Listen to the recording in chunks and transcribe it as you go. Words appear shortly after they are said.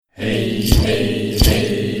Hey, hey,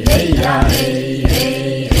 hey, hey, ya, hey,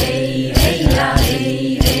 hey, hey, hey, ya,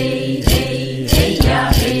 hey, hey, hey, hey,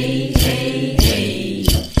 ya, hey, hey, hey.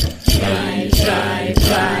 Drive, drive,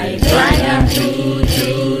 drive, driving to,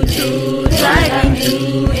 driving to,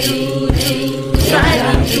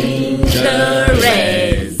 driving to the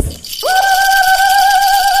res.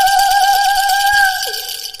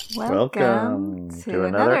 Welcome to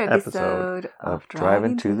another episode of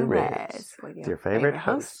Driving to the Res with your favorite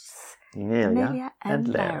hosts, Nelia and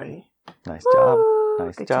Larry. Nice job.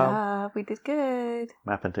 Nice good job. We did good.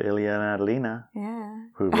 Mapping to Ilya and Adelina, Yeah.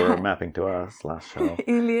 who were mapping to us last show.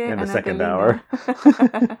 Ilya In the and second Adelina.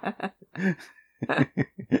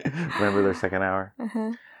 Remember their second hour?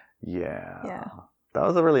 Uh-huh. Yeah. That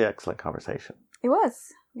was a really excellent conversation. It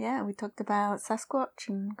was. Yeah, we talked about Sasquatch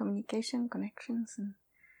and communication, connections,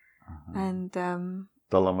 and The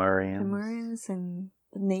Lemurians. Lemurians and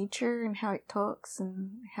nature and how it talks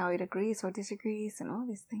and how it agrees or disagrees and all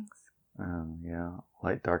these things.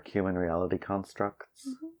 Light, dark human reality constructs.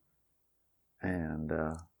 Mm-hmm. And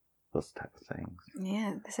those type of things.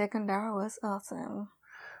 Yeah, the second hour was awesome.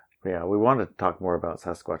 Yeah, we wanted to talk more about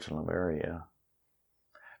Sasquatch and Lemuria.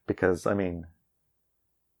 Because, I mean,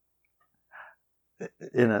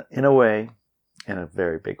 in a way, in a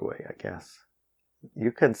very big way, I guess,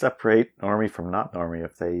 you can separate normie from not normie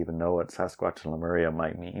if they even know what Sasquatch and Lemuria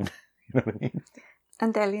might mean. You know what I mean?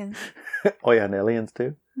 And aliens. Oh yeah, and aliens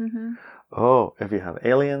too? Mm-hmm. Oh, if you have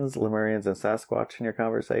aliens, Lemurians, and Sasquatch in your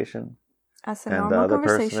conversation, As a and the normal other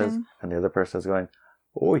conversation. person is, and the other person is going,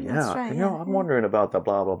 oh yeah, That's right, and, yeah, I'm wondering about the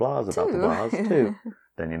blah blah blahs about the blahs too. too.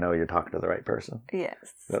 Then you know you're talking to the right person.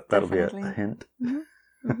 Yes. That'll definitely. be a hint.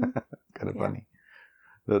 Mm-hmm. Mm-hmm. Kind of Yeah. funny.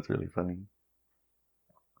 That's really funny.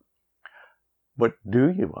 What do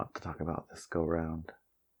you want to talk about this go round?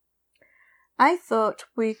 I thought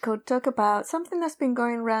we could talk about something that's been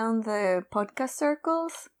going around the podcast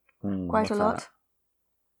circles quite a lot.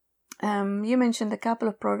 You mentioned a couple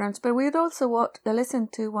of programs, but we'd also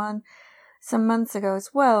listened to one some months ago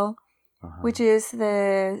as well, which is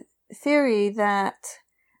the theory that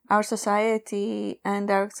our society and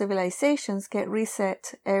our civilizations get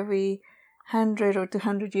reset every 100 or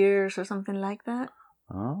 200 years or something like that.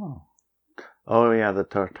 Oh yeah, the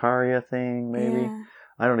Tartaria thing, maybe. Yeah.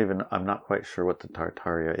 I'm not quite sure what the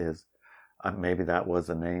Tartaria is. Maybe that was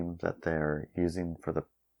a name that they're using for the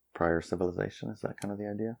prior civilization. Is that kind of the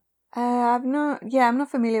idea? I'm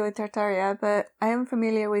not familiar with Tartaria, but I am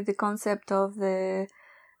familiar with the concept of the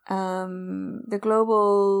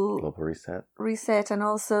global reset, and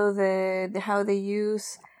also the how they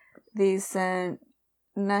use these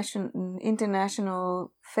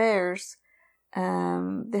international fairs.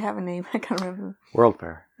 They have a name, I can't remember. World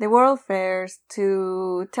Fair. The World Fairs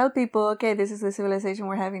to tell people, okay, this is the civilization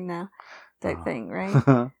we're having now, type thing, right?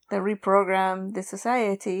 That reprogram the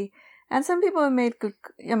society. And some people have made good,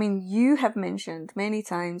 you have mentioned many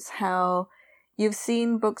times how you've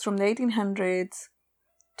seen books from the 1800s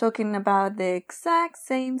talking about the exact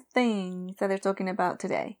same things that they're talking about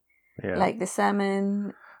today. Yeah. Like the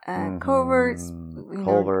salmon culverts,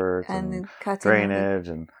 and the cutting drainage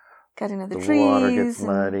and cutting of the trees. The water gets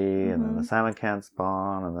muddy and then the salmon can't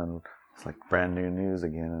spawn and then it's like brand new news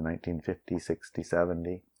again in 1950, 60,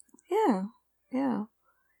 70. Yeah.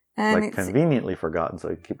 And like conveniently forgotten, so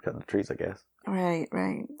you keep cutting the trees, I guess. Right.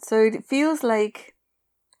 So it feels like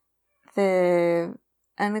and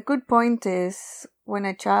the good point is when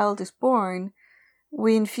a child is born,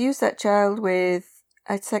 we infuse that child with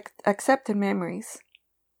accepted memories,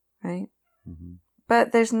 right? Mm-hmm.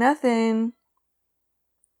 But there's nothing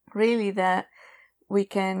really that we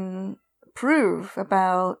can prove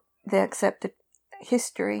about the accepted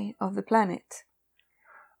history of the planet.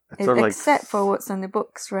 Except for what's in the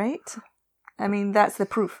books, right? I mean, that's the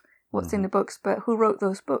proof, what's in the books, but who wrote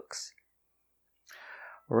those books?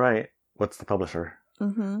 Right. What's the publisher?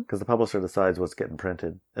 Mm-hmm. Because the publisher decides what's getting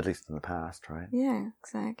printed, at least in the past, right? Yeah,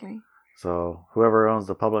 exactly. So whoever owns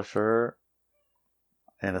the publisher,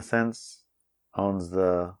 in a sense, owns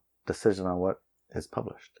the decision on what is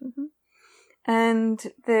published. Mm-hmm. And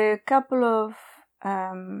the couple of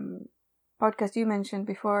podcasts you mentioned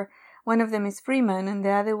before, one of them is Freeman, and the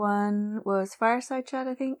other one was Fireside Chat,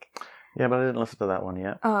 I think. Yeah, but I didn't listen to that one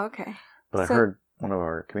yet. Oh, okay. But I heard one of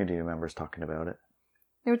our community members talking about it.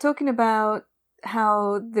 They were talking about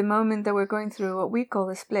how the moment that we're going through what we call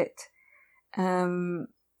a split, the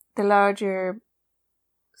larger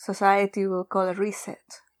society will call a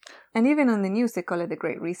reset. And even on the news, they call it the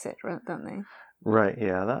Great Reset, don't they? Right,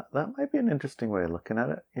 yeah. That might be an interesting way of looking at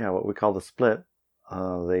it. Yeah, what we call the split.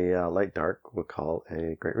 The light dark would call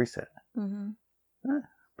a Great Reset. Mm-hmm.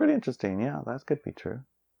 Pretty interesting. Yeah, that could be true.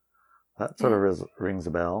 That sort of rings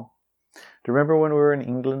a bell. Do you remember when we were in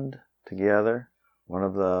England together? One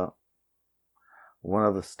of the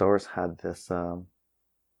stores had this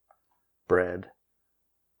bread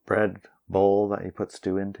bowl that you put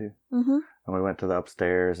stew into. Mm-hmm. And we went to the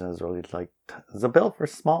upstairs, and it was really like, it's built for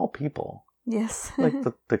small people. Yes. Like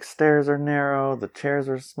the stairs are narrow, the chairs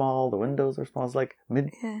are small, the windows are small. It's like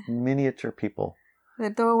miniature people. The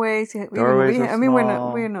doorways. Doorways are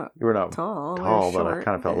small. We're not. You were not tall, but I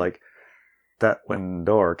kind of felt like that window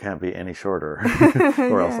door can't be any shorter,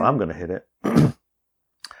 or else I'm going to hit it.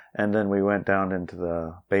 And then we went down into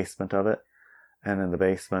the basement of it, and in the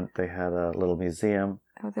basement they had a little museum.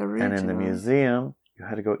 Oh, the original. And in the museum, you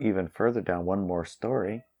had to go even further down, one more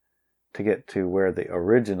story, to get to where the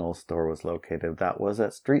original store was located. That was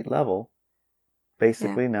at street level.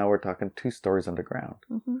 Basically, now we're talking 2 stories underground.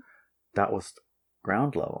 Mm-hmm. That was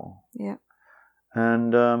ground level. Yeah.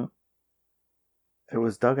 And it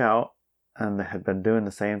was dug out, and they had been doing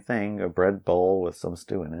the same thing, a bread bowl with some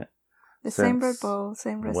stew in it. The same bread bowl,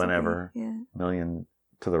 same recipe. Whenever. Yeah.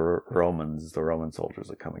 To the Romans, the Roman soldiers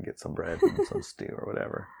would come and get some bread and some stew or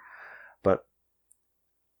whatever. But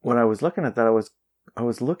when I was looking at that, I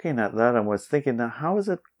was looking at that and was thinking, now how is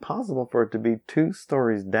it possible for it to be 2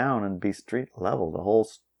 stories down and be street level?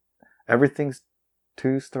 Everything's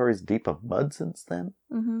 2 stories deep of mud since then.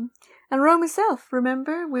 Mm-hmm. And Rome itself,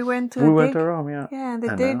 remember? We went to Rome, yeah. Yeah, and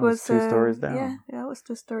the dig was 2 stories down. Yeah, that was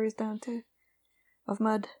 2 stories down too, of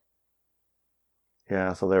mud.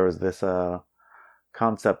 Yeah, so there was this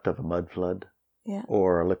concept of a mud flood,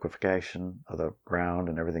 or a liquefaction of the ground,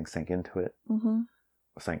 and everything sank into it. Mm-hmm.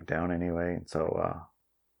 Sank down anyway. And so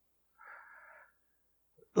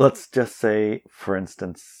let's just say, for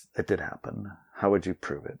instance, it did happen. How would you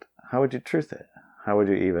prove it? How would you truth it? How would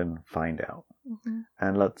you even find out? Mm-hmm.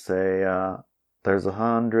 And let's say there's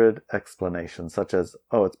 100 explanations, such as,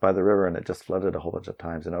 oh, it's by the river and it just flooded a whole bunch of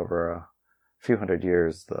times, and over a few hundred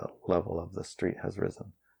years the level of the street has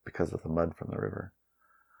risen because of the mud from the river.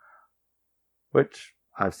 Which,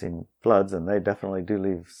 I've seen floods, and they definitely do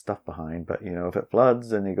leave stuff behind. But if it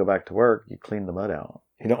floods and you go back to work, you clean the mud out.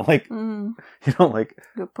 You don't leave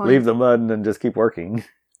the mud and then just keep working.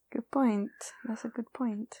 Good point. That's a good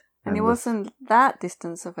point. And it wasn't that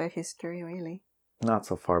distance of a history, really. Not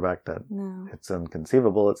so far back that it's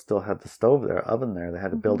inconceivable. It still had the stove there, oven there. They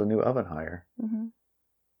had to build a new oven higher. Mm-hmm.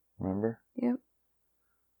 Remember? Yep.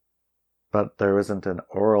 But there isn't an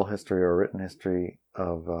oral history or written history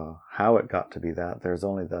of how it got to be that. There's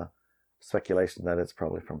only the speculation that it's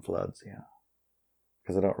probably from floods,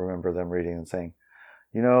 Because I don't remember them reading and saying,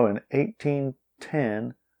 in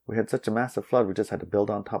 1810, we had such a massive flood, we just had to build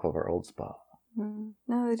on top of our old spot. No,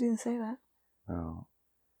 they didn't say that. No.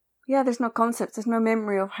 Yeah, there's no concept, there's no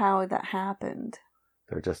memory of how that happened.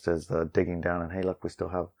 There just is the digging down, and hey, look, we still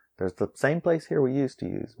have, there's the same place here we used to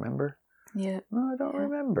use, remember? Yeah. No, I don't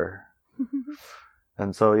remember.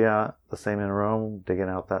 And so, the same in Rome, digging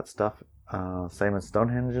out that stuff. Same in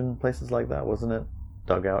Stonehenge and places like that, wasn't it?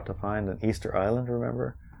 Dug out to find an Easter Island,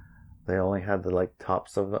 remember? They only had the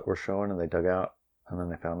tops of it were showing, and they dug out, and then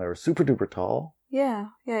they found they were super duper tall. Yeah,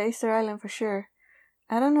 Easter Island for sure.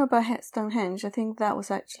 I don't know about Stonehenge. I think that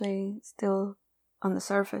was actually still on the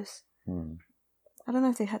surface. I don't know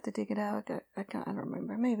if they had to dig it out. I don't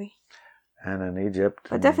remember. Maybe. And in Egypt,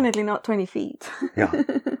 but definitely not 20 feet. Yeah.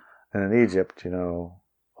 And in Egypt,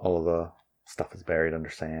 all of the stuff is buried under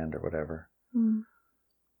sand or whatever. And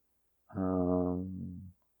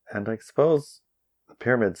I suppose the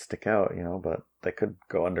pyramids stick out, but they could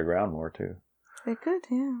go underground more too. They could,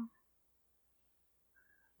 yeah.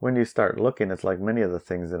 When you start looking, it's like many of the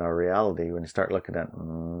things in our reality, when you start looking at,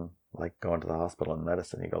 like going to the hospital and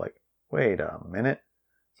medicine, you go like, wait a minute.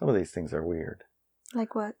 Some of these things are weird.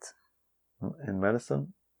 Like what? In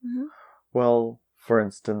medicine? Mm-hmm. Well, for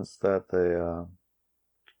instance, that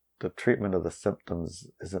the treatment of the symptoms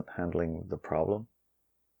isn't handling the problem.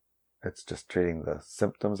 It's just treating the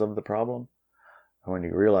symptoms of the problem. And when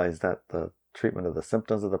you realize that the treatment of the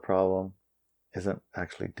symptoms of the problem isn't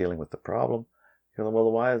actually dealing with the problem, you go,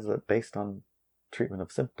 well, why is it based on treatment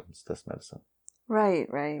of symptoms, this medicine? Right.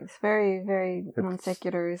 It's very, very non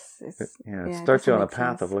secular. It starts you on a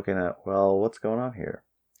path of looking at, well, what's going on here?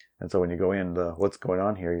 And so when you go into what's going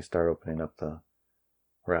on here, you start opening up the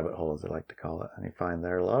rabbit hole, as they like to call it, and you find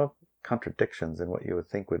there are a lot of contradictions in what you would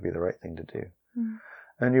think would be the right thing to do.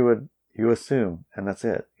 And you assume, and that's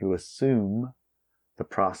it, you assume the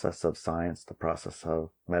process of science, the process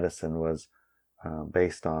of medicine was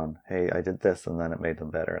based on, hey, I did this and then it made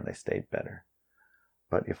them better and they stayed better.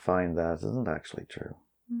 But you find that isn't actually true.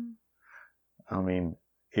 I mean,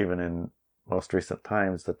 even in most recent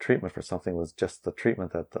times, the treatment for something was just the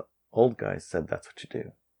treatment that the old guys said that's what you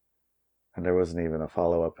do. And there wasn't even a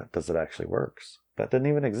follow-up, does it actually works? That didn't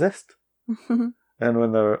even exist. And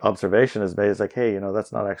when the observation is made, it's like, hey,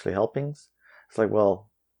 that's not actually helping. It's like, well,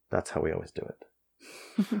 that's how we always do it.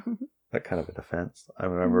 That kind of a defense. I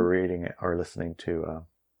remember reading or listening to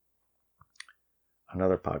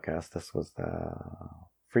another podcast. This was the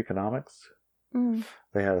Freakonomics.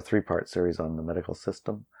 They had a 3-part series on the medical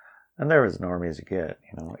system. And they're as normy as you get,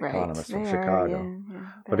 Right. economists from They Chicago.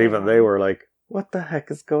 yeah, But even they were like, what the heck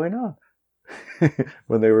is going on?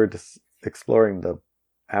 When they were just exploring the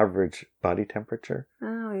average body temperature.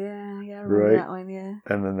 Oh, yeah. I remember that one, yeah.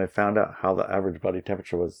 And then they found out how the average body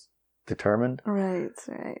temperature was determined. Right.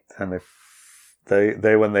 And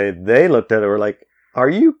they when they looked at it, were like, are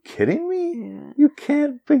you kidding me? Yeah. You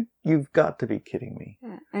can't be, you've got to be kidding me.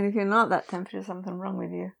 Yeah. And if you're not that temperature, something wrong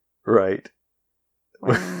with you. Right.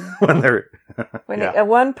 When they're... when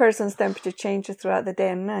one person's temperature changes throughout the day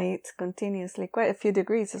and night continuously, quite a few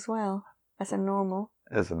degrees as well, as a normal.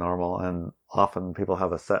 As a normal, and often people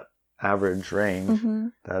have a set average range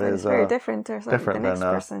that is very different to different the next than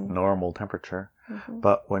a person. normal temperature.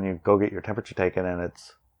 But when you go get your temperature taken and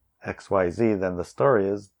it's XYZ, then the story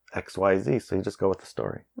is XYZ, so you just go with the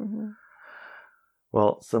story.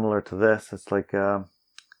 Well, similar to this, it's like I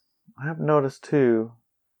have noticed too,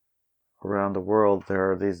 around the world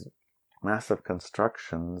there are these massive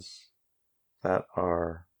constructions that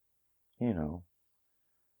are,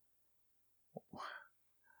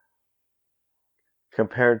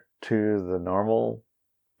 compared to the normal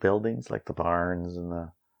buildings, like the barns and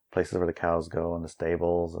the places where the cows go and the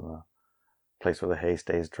stables and the place where the hay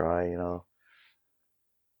stays dry,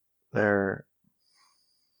 they're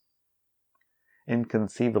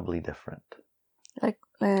inconceivably different. Like,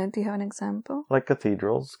 do you have an example? Like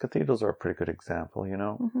cathedrals. Cathedrals are a pretty good example,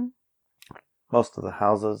 Most of the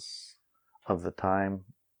houses of the time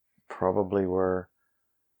probably were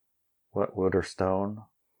wood or stone,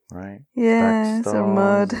 right? Yeah, stacked so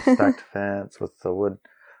mud. Stacked fence with the wood,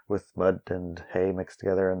 with mud and hay mixed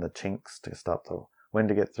together, and the chinks to stop the wind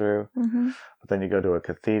to get through. But then you go to a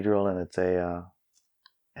cathedral and it's a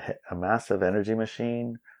massive energy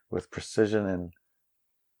machine with precision in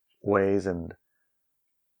ways and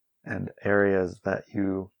areas that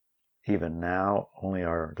you even now only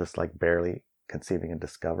are just like barely conceiving and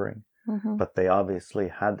discovering. But they obviously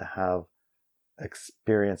had to have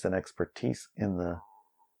experience and expertise in the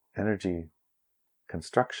energy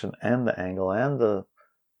construction and the angle and the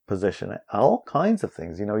position, all kinds of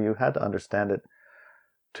things. You had to understand it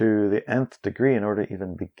to the nth degree in order to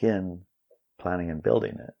even begin planning and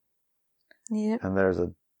building it. Yeah. And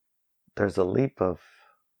there's a leap of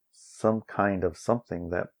some kind of something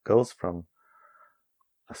that goes from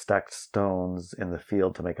stacked stones in the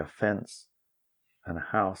field to make a fence and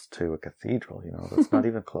a house to a cathedral, that's not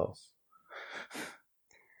even close.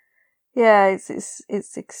 Yeah,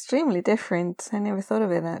 it's extremely different. I never thought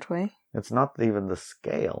of it that way. It's not even the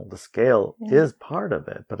scale. The scale is part of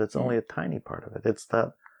it, but it's only a tiny part of it. It's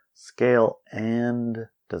that scale and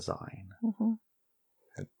design.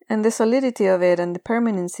 And the solidity of it and the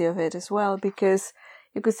permanency of it as well, because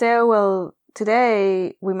you could say, oh, well,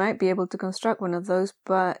 today we might be able to construct one of those,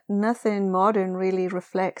 but nothing modern really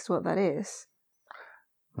reflects what that is.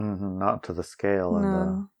 Not to the scale.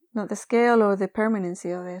 No, not the scale or the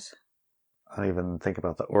permanency of it. I even think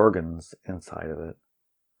about the organs inside of it.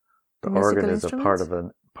 The musical organ is instruments?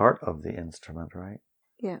 a part of the instrument, right?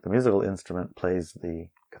 Yeah. The musical instrument plays the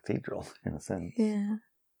cathedral, in a sense. Yeah.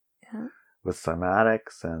 With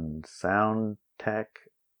cymatics and sound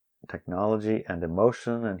technology and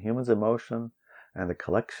emotion and humans' emotion and the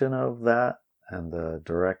collection of that and the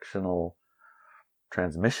directional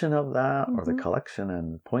transmission of that or the collection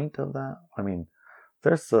and point of that. I mean,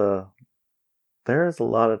 there's a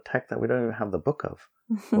lot of tech that we don't even have the book of.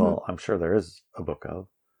 Well, I'm sure there is a book of,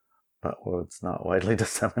 but it's not widely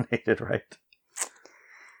disseminated, right?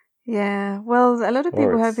 Yeah, well, a lot of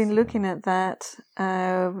people have been looking at that,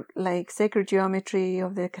 like sacred geometry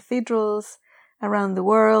of the cathedrals around the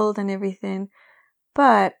world and everything.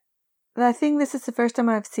 But I think this is the first time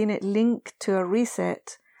I've seen it linked to a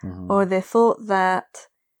reset, or the thought that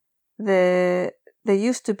there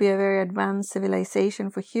used to be a very advanced civilization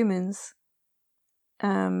for humans,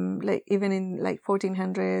 like even in like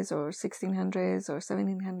 1400s or 1600s or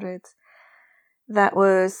 1700s, that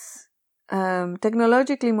was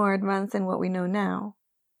technologically more advanced than what we know now.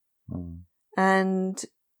 And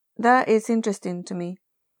that is interesting to me.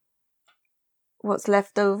 What's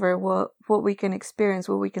left over, what we can experience,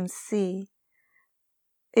 what we can see.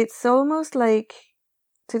 It's almost like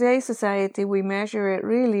today's society, we measure it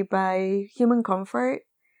really by human comfort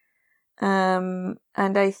And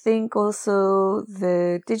I think also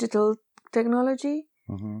the digital technology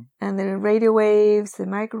and the radio waves, the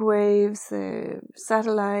microwaves, the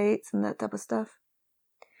satellites and that type of stuff.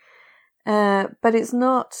 But it's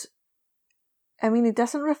not, I mean, it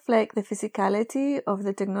doesn't reflect the physicality of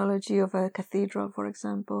the technology of a cathedral, for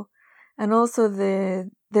example, and also the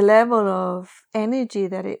level of energy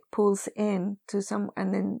that it pulls in to some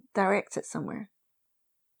and then directs it somewhere.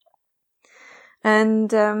 And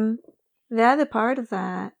the other part of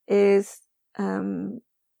that is,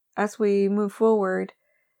 as we move forward,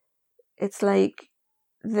 it's like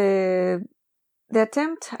the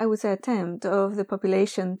attempt, I would say attempt of the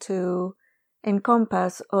population to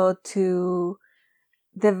encompass or to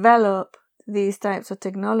develop these types of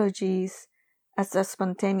technologies as a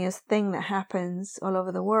spontaneous thing that happens all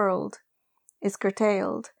over the world is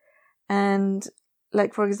curtailed. And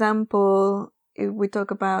like, for example, if we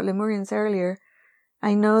talk about Lemurians earlier,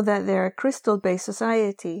 I know that they're a crystal-based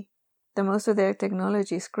society, that most of their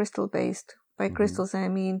technology is crystal-based. By crystals, I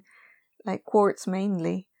mean like quartz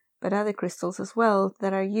mainly, but other crystals as well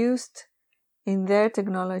that are used in their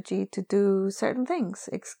technology to do certain things,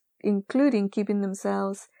 including keeping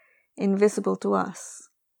themselves invisible to us.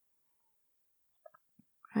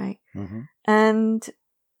 Right? And,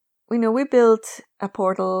 we built a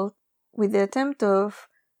portal with the attempt of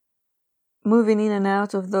moving in and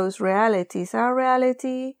out of those realities, our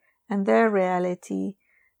reality and their reality.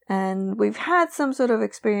 And we've had some sort of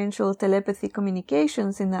experiential telepathy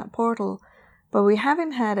communications in that portal, but we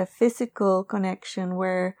haven't had a physical connection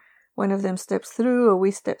where one of them steps through or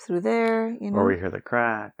we step through there, Or we hear the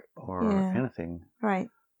crack or anything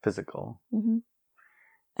physical.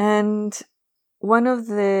 And one of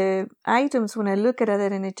the items, when I look at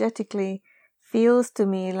it energetically, feels to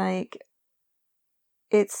me like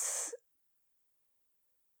it's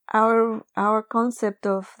our concept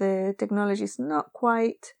of the technology is not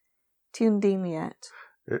quite tuned in yet.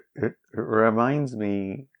 It reminds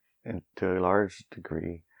me, to a large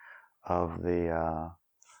degree, of the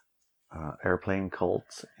airplane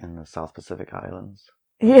cults in the South Pacific Islands.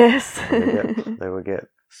 Yes. They would get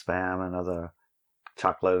spam and other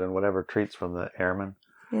chocolate and whatever treats from the airmen.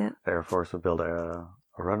 Yeah. The Air Force would build a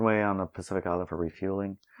runway on the Pacific Island for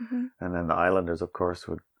refueling. And then the islanders, of course,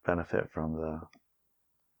 would benefit from the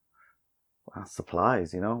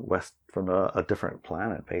supplies, west from a different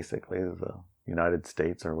planet, basically. The United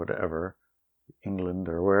States or whatever, England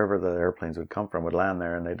or wherever the airplanes would come from would land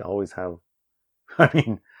there, and they'd always have,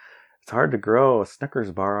 it's hard to grow a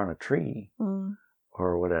Snickers bar on a tree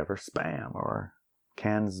or whatever, spam or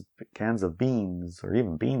cans of beans, or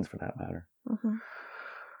even beans for that matter.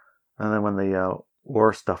 And then when the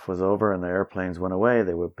war stuff was over and the airplanes went away,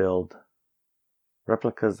 they would build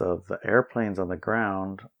replicas of the airplanes on the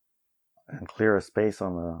ground and clear a space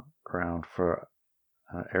on the ground for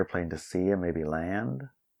an airplane to see and maybe land,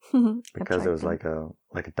 because it was like a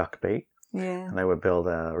duck bait. Yeah. And they would build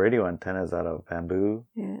radio antennas out of bamboo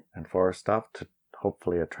and forest stuff to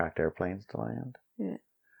hopefully attract airplanes to land. Yeah.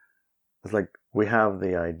 It's like we have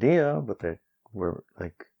the idea, but we're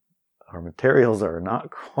like, our materials are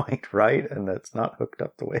not quite right, and it's not hooked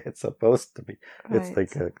up the way it's supposed to be. Right. It's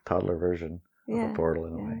like a toddler version of a portal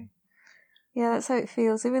in a way. Yeah, that's how it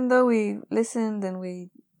feels. Even though we listened and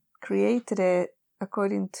we created it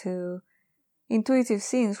according to intuitive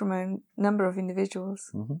scenes from a number of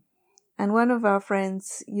individuals. And one of our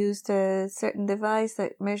friends used a certain device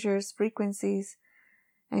that measures frequencies,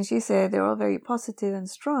 and she said they're all very positive and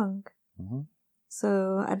strong.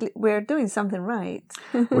 So we're doing something right.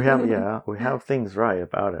 we have things right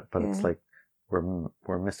about it, but it's like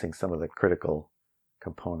we're missing some of the critical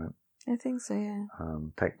component. I think so, yeah.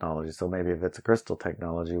 Technology. So maybe if it's a crystal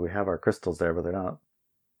technology, we have our crystals there, but they're not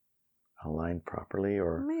aligned properly,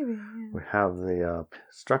 or maybe we have the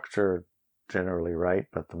structure generally right,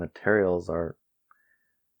 but the materials are,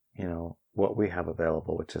 what we have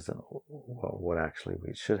available, which isn't what actually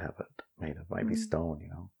we should have it made of. Might be stone,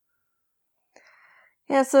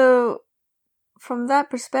 Yeah, so from that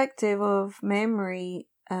perspective of memory,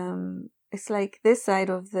 it's like this side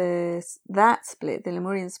of that split, the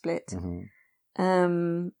Lemurian split,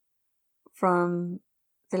 from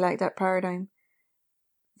the light dark paradigm,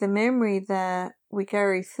 the memory that we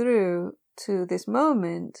carry through to this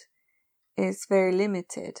moment is very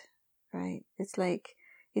limited, right? It's like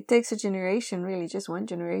it takes a generation, really, just one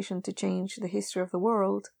generation, to change the history of the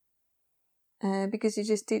world, because you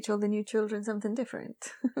just teach all the new children something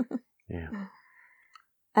different. Yeah.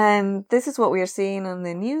 And this is what we are seeing on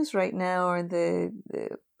the news right now, or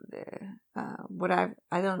what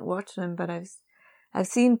I don't watch them, but I've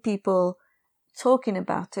seen people talking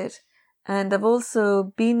about it, and I've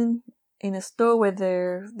also been in a store where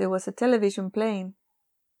there was a television playing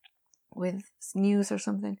with news or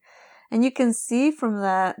something. And you can see from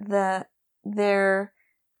that they're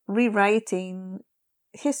rewriting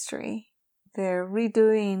history. They're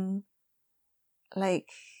redoing like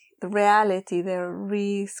the reality. They're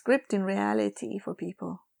re-scripting reality for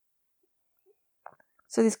people.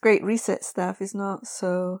 So this Great Reset stuff is not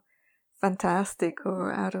so fantastic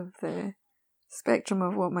or out of the spectrum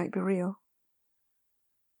of what might be real.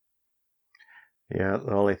 Yeah,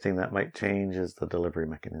 the only thing that might change is the delivery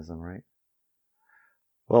mechanism, right?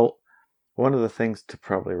 Well, one of the things to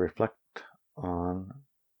probably reflect on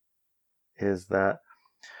is that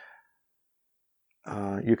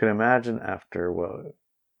you can imagine after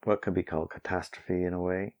what could be called catastrophe in a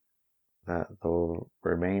way, that the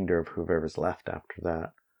remainder of whoever's left after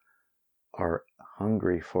that are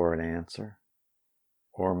hungry for an answer.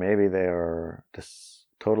 Or maybe they are just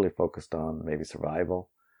totally focused on maybe survival.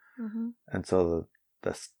 Mm-hmm. And so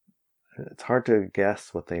it's hard to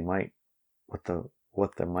guess what they might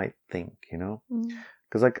think, you know?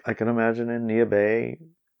 Because I can imagine in Nia Bay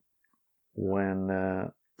when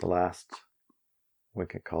the last, we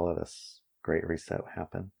could call it a Great Reset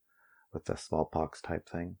happened with the smallpox type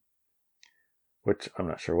thing, which I'm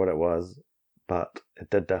not sure what it was, but it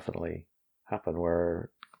did definitely happen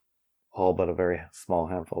where all but a very small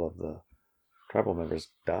handful of the tribal members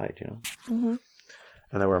died, you know? Mm-hmm.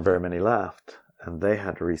 And there weren't very many left, and they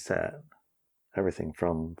had to reset everything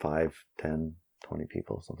from 5, 10, 20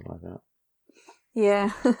 people, something like that.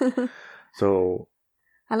 Yeah. So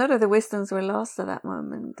a lot of the wisdoms were lost at that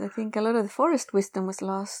moment. I think a lot of the forest wisdom was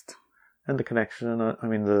lost. And the connection, I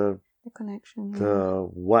mean the connection.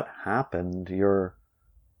 What happened, you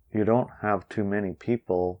don't have too many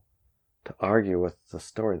people to argue with the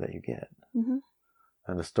story that you get. Mm-hmm.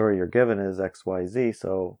 And the story you're given is XYZ,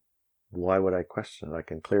 so why would I question it? I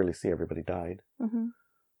can clearly see everybody died. Mm-hmm.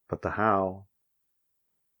 But the how,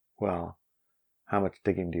 well, how much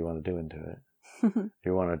digging do you want to do into it? Do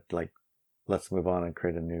you want to, let's move on and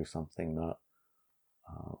create a new something, not,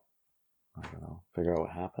 I don't know, figure out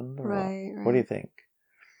what happened? Or right. What do you think?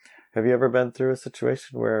 Have you ever been through a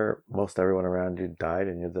situation where most everyone around you died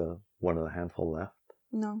and you're one of the handful left?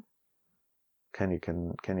 No. Can you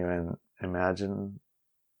imagine?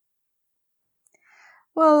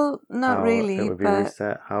 Well, not really. It would be but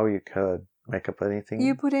reset. How you could make up anything?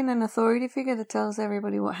 You put in an authority figure that tells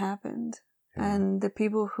everybody what happened, and the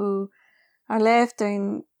people who are left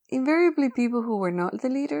are invariably people who were not the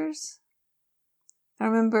leaders. I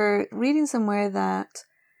remember reading somewhere that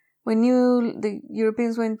when the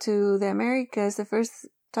Europeans went to the Americas, the first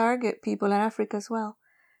target people, and Africa as well,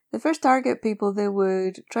 the first target people they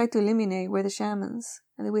would try to eliminate were the shamans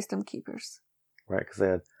and the wisdom keepers. Right, because they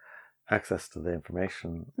had access to the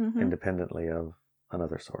information independently of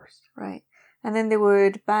another source. Right. And then they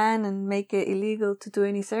would ban and make it illegal to do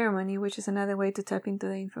any ceremony, which is another way to tap into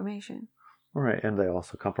the information. Right, and they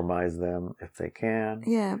also compromise them if they can.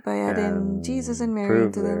 Yeah, by adding Jesus and Mary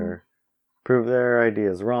into them. Prove their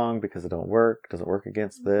ideas wrong because it doesn't work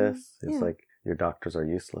against this. It's like your doctors are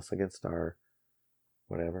useless against our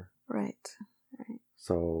whatever. Right.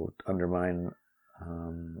 So undermine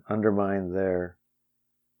their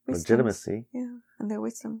wisdoms. Legitimacy. Yeah, and their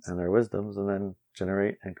wisdoms. And then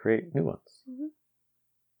generate and create new ones. Mm-hmm.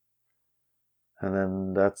 And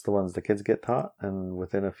then that's the ones the kids get taught, and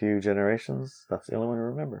within a few generations, that's the only one to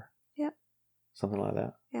remember. Yeah. Something like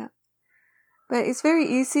that. Yeah. But it's very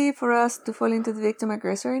easy for us to fall into the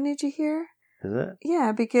victim-aggressor energy here. Is it?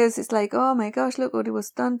 Yeah, because it's like, oh my gosh, look what it was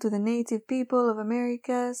done to the native people of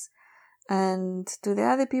Americas and to the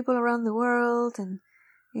other people around the world. And,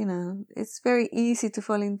 it's very easy to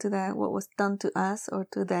fall into that what was done to us or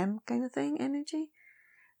to them kind of thing energy.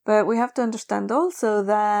 But we have to understand also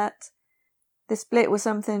that the split was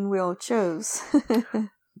something we all chose.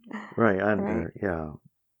 Right, yeah.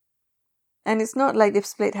 And it's not like the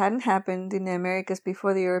split hadn't happened in the Americas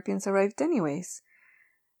before the Europeans arrived anyways.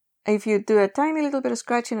 If you do a tiny little bit of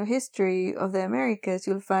scratching of history of the Americas,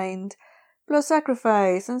 you'll find blood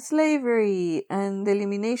sacrifice and slavery and the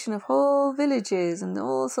elimination of whole villages and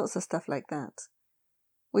all sorts of stuff like that,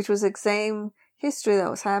 which was the same history that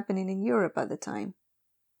was happening in Europe at the time.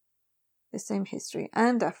 The same history,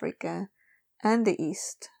 and Africa, and the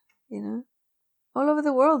East, all over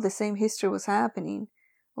the world the same history was happening.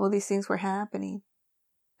 All these things were happening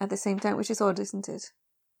at the same time, which is odd, isn't it?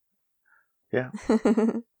 Yeah.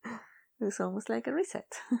 It's almost like a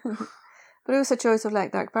reset. But it was a choice of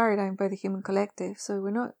dark paradigm by the human collective, so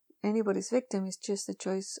we're not anybody's victim, it's just a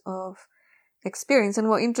choice of experience. And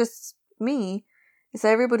what interests me is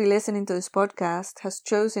that everybody listening to this podcast has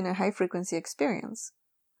chosen a high frequency experience.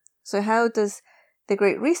 So how does the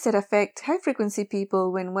Great Reset affect high-frequency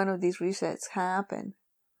people when one of these resets happen,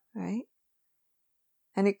 right?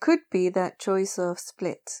 And it could be that choice of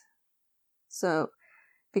split. So,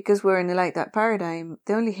 because we're in the light-dark paradigm,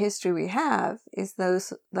 the only history we have is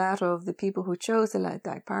that of the people who chose the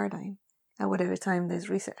light-dark paradigm at whatever time this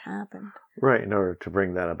reset happened. Right. In order to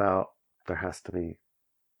bring that about, there has to be,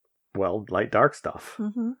 well, light-dark stuff.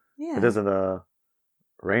 Mm-hmm. Yeah. It isn't a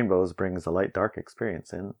rainbows brings a light-dark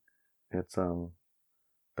experience in. It's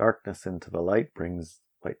darkness into the light brings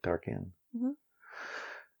light-dark in. Mm-hmm.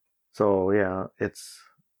 So yeah, it's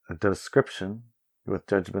a description with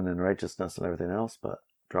judgment and righteousness and everything else, but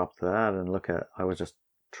drop that and I was just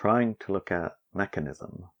trying to look at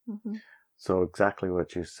mechanism. Mm-hmm. So exactly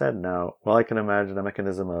what you said now, well, I can imagine a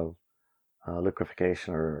mechanism of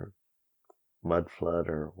liquefaction or mud flood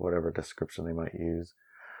or whatever description they might use,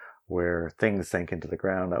 where things sank into the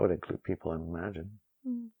ground. That would include people, I imagine.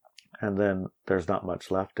 Mm. And then there's not much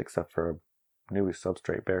left except for a new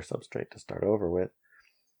substrate, bare substrate to start over with.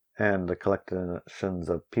 And the collections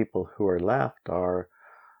of people who are left are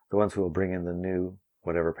the ones who will bring in the new,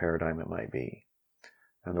 whatever paradigm it might be.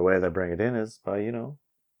 And the way they bring it in is by,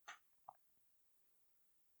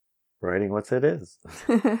 writing what it is.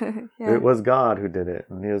 Yeah. It was God who did it,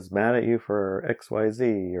 and he was mad at you for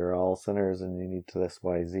XYZ. You're all sinners and you need to this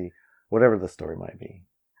YZ, whatever the story might be.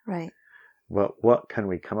 Right. But what can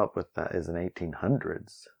we come up with that is in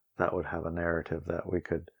 1800s that would have a narrative that we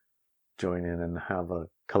could join in and have a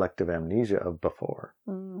collective amnesia of before?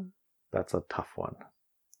 Mm. That's a tough one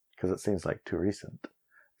because it seems like too recent.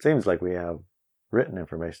 It seems like we have written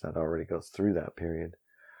information that already goes through that period,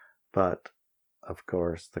 but of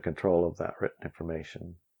course the control of that written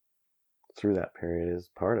information through that period is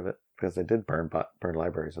part of it, because they did burn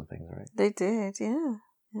libraries and things, right? They did, yeah.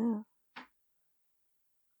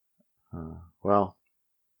 Well,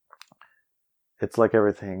 it's like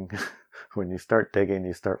everything. When you start digging,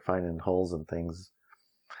 you start finding holes in things.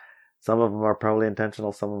 Some of them are probably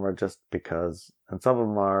intentional, some of them are just because, and some of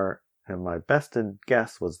them are, and my best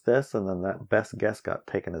guess was this, and then that best guess got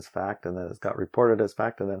taken as fact, and then it got reported as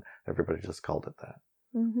fact, and then everybody just called it that.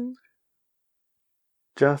 Mm-hmm.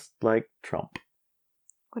 Just like Trump.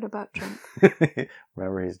 What about Trump?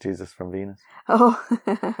 Remember, he's Jesus from Venus? Oh.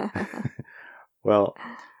 Well,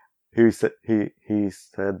 he said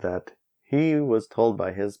that he was told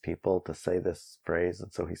by his people to say this phrase,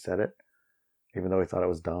 and so he said it, even though he thought it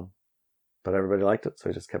was dumb. But everybody liked it, so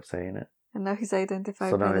he just kept saying it. And now he's identified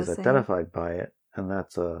So by now he's the same. identified by it, and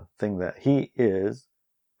that's a thing that he is,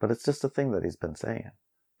 but it's just a thing that he's been saying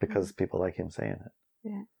because people like him saying it.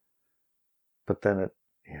 Yeah. But then it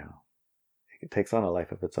takes on a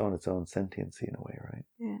life of its own sentiency in a way, right?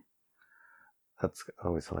 Yeah. That's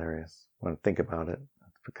always hilarious when I think about it,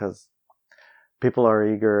 because people are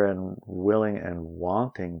eager and willing and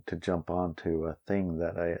wanting to jump onto a thing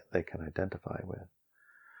that they can identify with.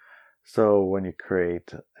 So when you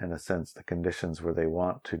create, in a sense, the conditions where they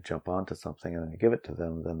want to jump onto something and then you give it to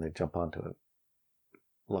them, then they jump onto it.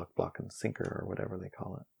 Lock, block, and sinker, or whatever they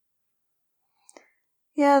call it.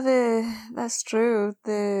 Yeah, that's true.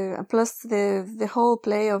 Plus the whole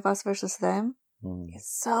play of us versus them is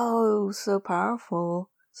so powerful.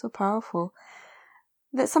 So powerful.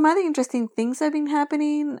 There's some other interesting things have been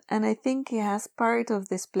happening, and I think it has part of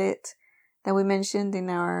the split that we mentioned in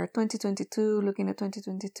our 2022, looking at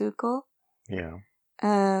 2022 call. Yeah.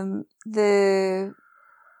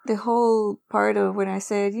 The whole part of when I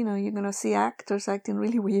said, you're going to see actors acting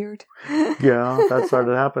really weird. Yeah, that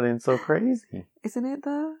started happening so crazy. Isn't it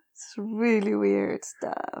though? It's really weird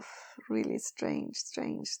stuff. Really strange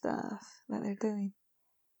stuff that they're doing.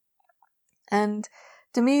 And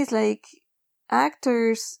to me, it's like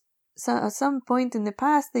actors, at some point in the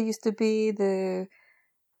past, they used to be the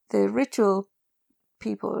ritual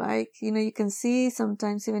people. Like, you can see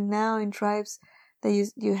sometimes even now in tribes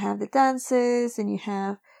that you have the dances and you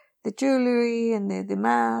have the jewelry and the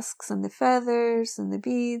masks and the feathers and the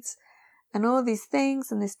beads and all these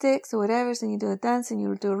things and the sticks or whatever. So you do a dance and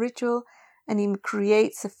you do a ritual, and it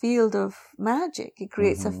creates a field of magic. It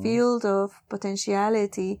creates a field of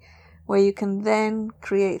potentiality where you can then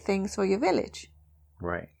create things for your village.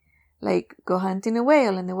 Right. Like go hunting a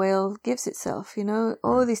whale and the whale gives itself,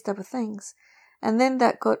 all these type of things. And then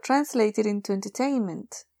that got translated into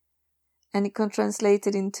entertainment. And it got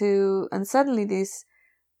translated into, and suddenly these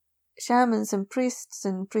shamans and priests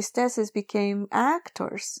and priestesses became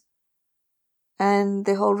actors. And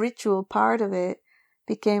the whole ritual part of it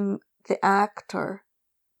became the actor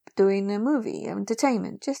doing a movie,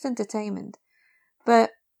 entertainment, just entertainment.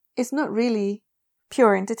 But it's not really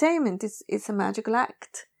pure entertainment. It's a magical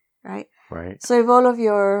act, right? Right. So if all of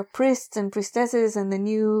your priests and priestesses and the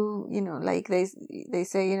new, like they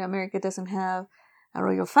say, America doesn't have a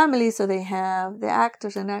royal family, so they have the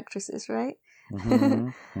actors and actresses, right?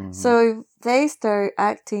 Mm-hmm. So if they start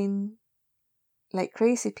acting like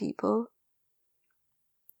crazy people,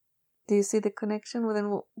 do you see the connection? Well,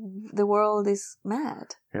 then the world is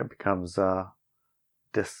mad. It becomes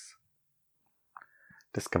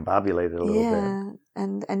discombobulated a little bit.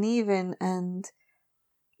 And uneven and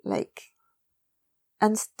like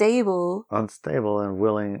unstable. Unstable and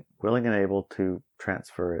willing and able to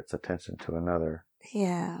transfer its attention to another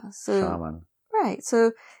shaman. Right.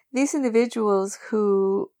 So these individuals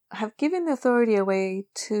who have given the authority away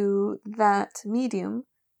to that medium,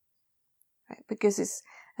 right, because it's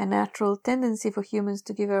a natural tendency for humans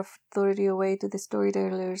to give our authority away to the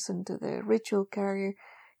storytellers and to the ritual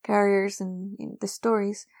carriers and the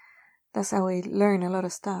stories. That's how we learn a lot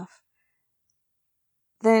of stuff.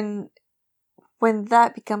 Then when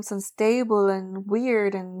that becomes unstable and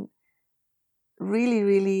weird and really,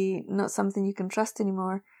 really not something you can trust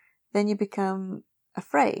anymore, then you become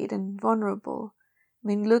afraid and vulnerable. I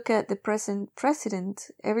mean, look at the present president.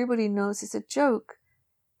 Everybody knows it's a joke,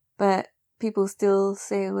 but people still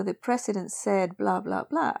say, well, the president said blah, blah,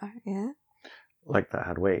 blah, yeah? Like that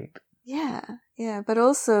had weight. Yeah. But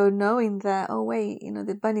also knowing that, oh, wait,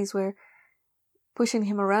 the bunnies were pushing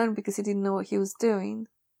him around because he didn't know what he was doing.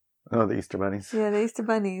 Oh, the Easter bunnies. Yeah, the Easter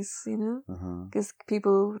bunnies, because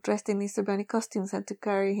people dressed in Easter bunny costumes had to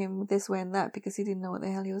carry him this way and that because he didn't know what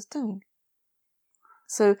the hell he was doing.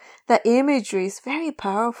 So that imagery is very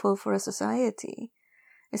powerful for a society,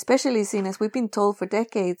 especially seen as we've been told for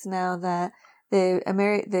decades now that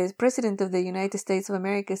the president of the United States of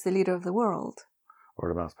America is the leader of the world. Or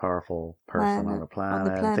the most powerful person on the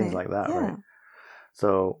planet, and things like that, right?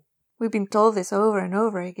 So we've been told this over and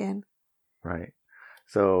over again. Right.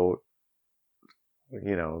 So,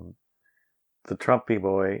 the Trumpy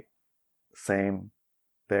boy, same,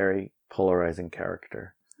 very polarizing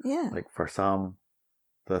character. Yeah. Like for some,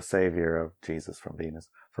 the savior of Jesus from Venus.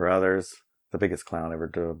 For others, the biggest clown ever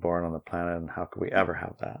born on the planet, and how could we ever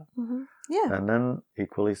have that? Mm-hmm. Yeah. And then,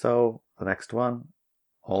 equally so, the next one,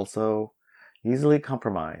 also easily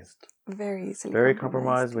compromised. Very easily Very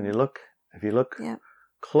compromised. If you look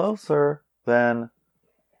closer than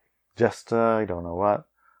just, I don't know what,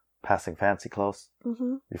 passing fancy close,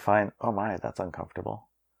 you find, oh my, that's uncomfortable.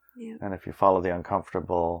 Yeah. And if you follow the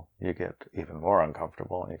uncomfortable, you get even more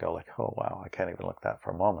uncomfortable, and you go like, oh wow, I can't even look that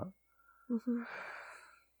for a moment. Mm-hmm.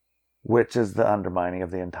 Which is the undermining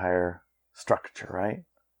of the entire structure, right?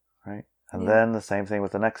 Right? And then the same thing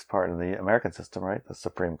with the next part in the American system, right? The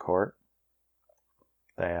Supreme Court.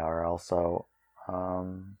 They are also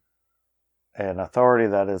an authority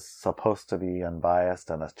that is supposed to be unbiased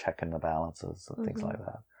and a check in the balances and things like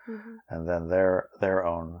that. Mm-hmm. And then their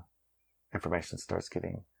own information starts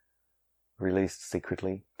getting released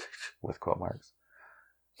secretly, with quote marks.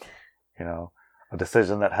 A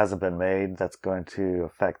decision that hasn't been made that's going to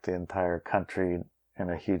affect the entire country in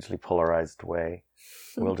a hugely polarized way.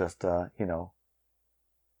 We'll just,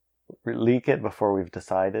 leak it before we've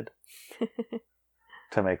decided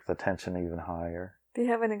to make the tension even higher. Do you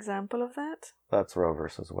have an example of that? That's Roe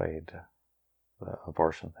versus Wade, the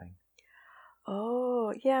abortion thing.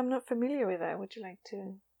 Oh, yeah, I'm not familiar with that. Would you like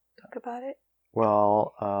to talk about it?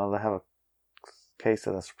 Well, they have a case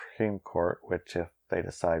in the Supreme Court, which if they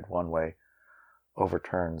decide one way,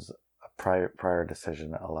 overturns a prior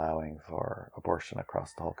decision allowing for abortion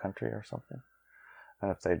across the whole country or something.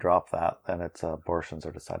 And if they drop that, then abortions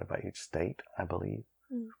are decided by each state, I believe.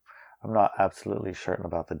 Mm. I'm not absolutely certain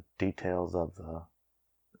about the details of the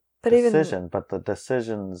decision, but the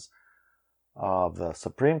decisions of the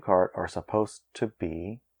Supreme Court are supposed to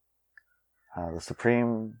be the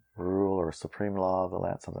supreme rule or supreme law of the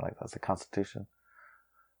land, something like that. It's the Constitution.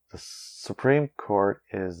 The Supreme Court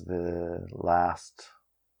is the last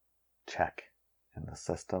check in the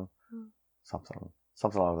system. Something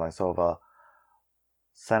along the lines. So the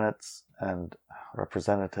Senates and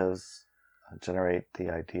representatives generate the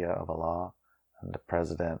idea of a law, and the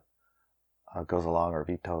president goes along or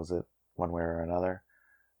vetoes it one way or another.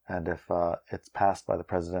 And if it's passed by the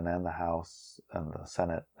president and the House and the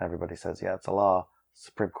Senate, everybody says, yeah, it's a law, the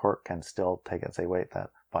Supreme Court can still take it and say, wait, that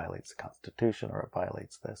violates the Constitution or it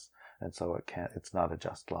violates this. And so it's not a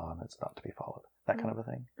just law and it's not to be followed. That kind of a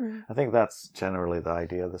thing. Mm. I think that's generally the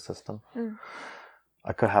idea of the system. Mm.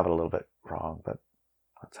 I could have it a little bit wrong, but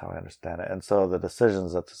that's how I understand it. And so the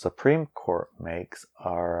decisions that the Supreme Court makes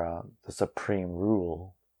are the supreme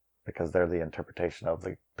rule, because they're the interpretation of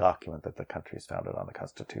the document that the country is founded on, the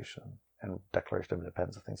Constitution and Declaration of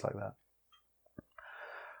Independence and things like that.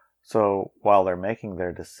 So while they're making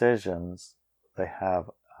their decisions, they have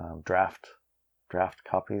draft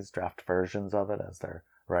copies, draft versions of it as they're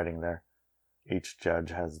writing their. Each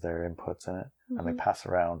judge has their inputs in it, and they pass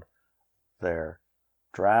around their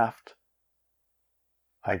draft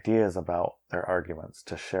ideas about their arguments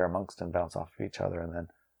to share amongst and bounce off of each other, and then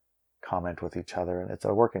comment with each other. And it's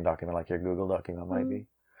a working document like your Google document might be.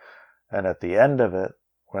 And at the end of it,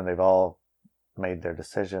 when they've all made their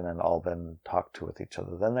decision and all been talked to with each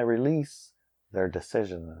other, then they release their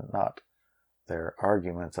decision, not their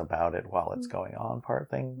arguments about it while it's going on part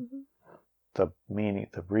thing. The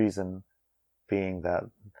reason being that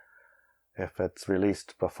if it's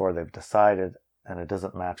released before they've decided and it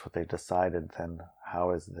doesn't match what they've decided, then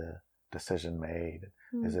how is the decision made?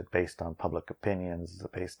 Is it based on public opinions? Is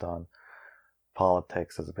it based on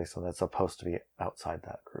politics? Is it based on that's supposed to be outside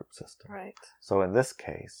that group system? Right. So in this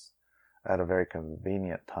case, at a very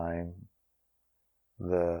convenient time,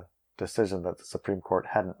 the decision that the Supreme Court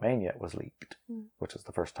hadn't made yet was leaked, which is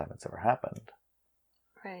the first time it's ever happened.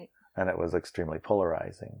 Right. And it was extremely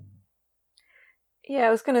polarizing. Yeah,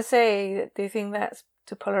 I was going to say, do you think that's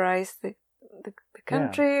to polarize the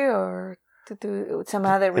country or to do some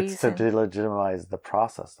other reason? It's to delegitimize the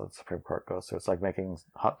process that the Supreme Court goes through. It's like making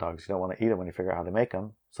hot dogs. You don't want to eat them when you figure out how to make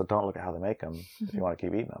them, so don't look at how they make them if you want to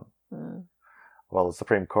keep eating them. Well, the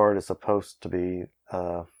Supreme Court is supposed to be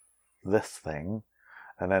this thing,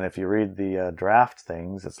 and then if you read the draft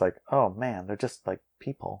things, it's like, oh man, they're just like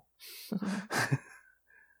people.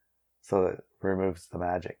 So it removes the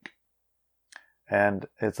magic. And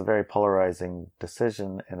it's a very polarizing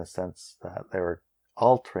decision in a sense that they were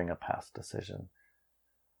altering a past decision.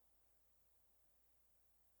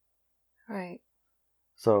 Right.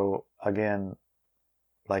 So again,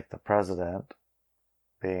 like the president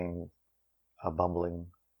being a bumbling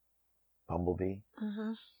bumblebee,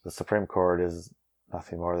 the Supreme Court is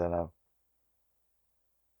nothing more than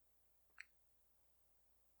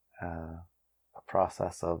a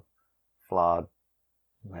process of flawed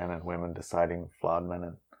men and women deciding flawed men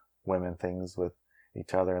and women things with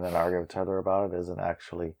each other and then arguing with each other about it isn't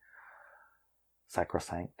actually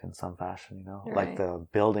sacrosanct in some fashion, you know? Right. Like the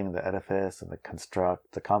building, the edifice, and the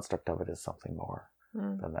construct of it is something more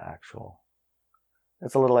than the actual.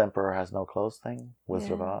 It's a little Emperor Has No Clothes thing,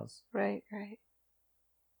 Wizard of Oz. Right.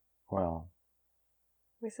 Well.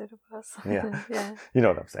 Wizard of Oz. Yeah. Yeah. You know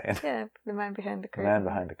what I'm saying. Yeah, the man behind the curtain. The man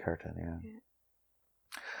behind the curtain, yeah.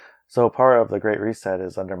 So part of the Great Reset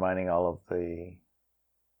is undermining all of the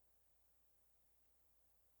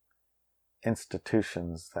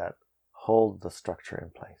institutions that hold the structure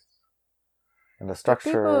in place. And the structure...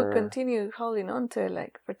 People continue holding on to it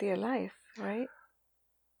like for dear life, right?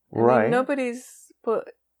 Right. I mean, nobody's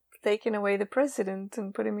taken away the president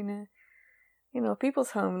and put him in a,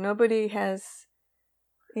 people's home. Nobody has,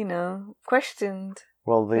 questioned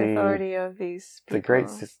the authority of these people.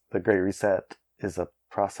 The Great Reset is a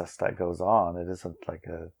process that goes on. It isn't like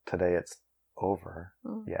today it's over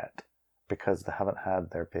yet, because they haven't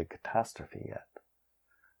had their big catastrophe yet.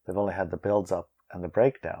 They've only had the builds up and the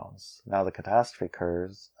breakdowns. Now the catastrophe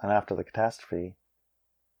occurs, and after the catastrophe,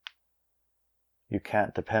 you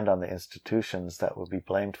can't depend on the institutions that will be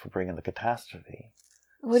blamed for bringing the catastrophe.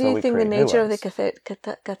 What do you think the nature of the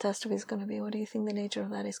catastrophe is going to be? What do you think the nature of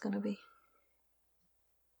that is going to be?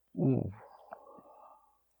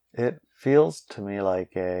 It feels to me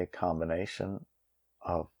like a combination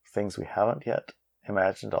of things we haven't yet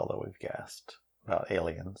imagined, although we've guessed, about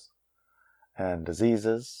aliens and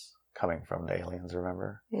diseases coming from the aliens,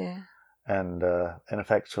 remember? Yeah. And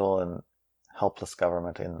ineffectual and helpless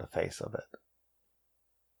government in the face of it.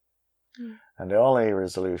 And the only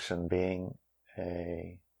resolution being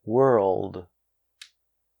a world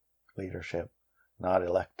leadership not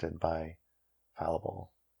elected by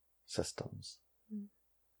fallible systems.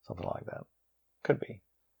 Something like that. Could be.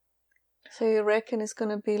 So you reckon it's going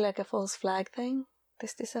to be like a false flag thing,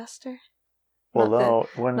 this disaster? Well,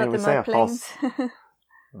 when we say a false... planes.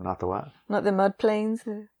 Not the what? Not the mud planes,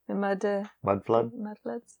 the mud... mud flood? Mud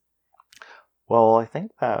floods. Well, I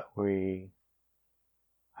think that we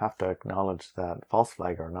have to acknowledge that false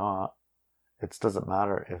flag or not, it doesn't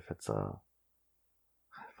matter if it's a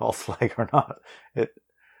false flag or not. It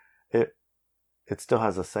still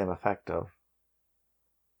has the same effect of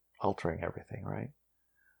altering everything, right?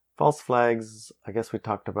 False flags, I guess we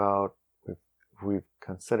talked about, we've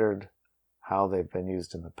considered how they've been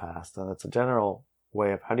used in the past, and it's a general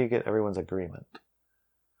way of how do you get everyone's agreement.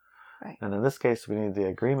 Right. And in this case, we need the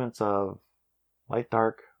agreements of light,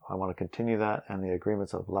 dark, I want to continue that, and the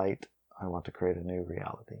agreements of light, I want to create a new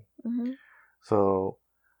reality. So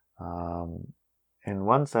in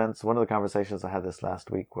one sense, one of the conversations I had this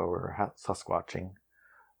last week where we were Sasquatching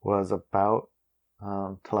was about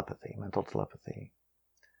telepathy, mental telepathy,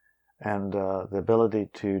 and the ability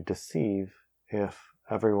to deceive if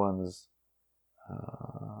everyone's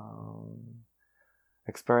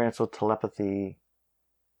experiential telepathy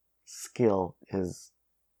skill is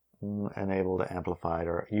enabled, amplified,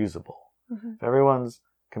 or usable. Mm-hmm. If everyone's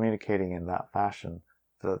communicating in that fashion,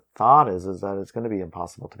 the thought is that it's going to be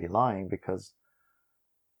impossible to be lying because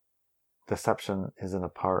deception isn't a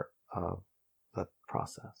part of the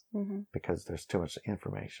process, Mm-hmm. because there's too much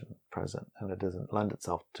information present and it doesn't lend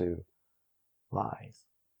itself to lies,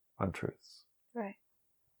 untruths. Right.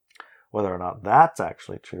 Whether or not that's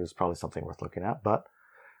actually true is probably something worth looking at, but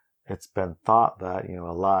it's been thought that,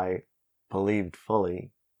 a lie believed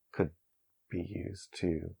fully could be used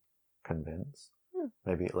to convince.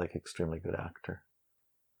 Maybe like extremely good actor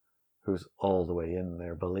who's all the way in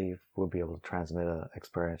their belief would be able to transmit an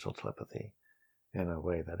experiential telepathy in a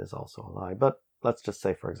way that is also a lie. But let's just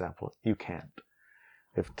say, for example, you can't.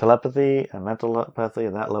 If telepathy and mental telepathy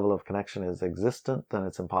and that level of connection is existent, then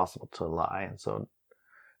it's impossible to lie. And so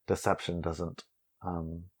deception doesn't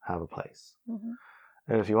have a place. Mm-hmm.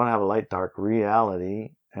 And if you want to have a light-dark reality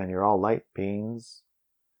and you're all light beings,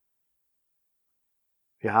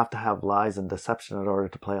 you have to have lies and deception in order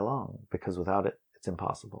to play along, because without it, it's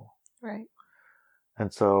impossible. Right.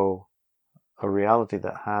 And so a reality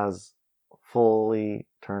that has fully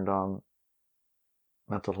turned on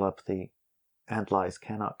mental telepathy and lies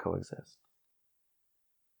cannot coexist.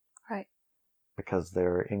 Right. Because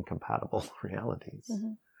they're incompatible realities.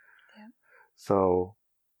 Mm-hmm. Yeah. So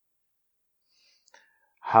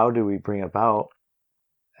how do we bring about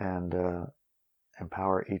and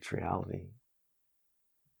empower each reality?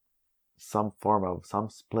 Some form of,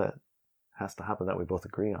 some split has to happen that we both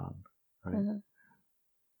agree on, right? Mm-hmm.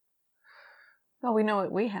 Well, we know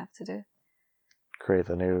what we have to do. Create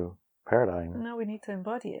a new paradigm. Now we need to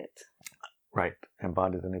embody it. Right.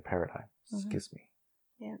 Embody the new paradigm. Mm-hmm. Excuse me.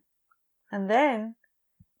 Yeah. And then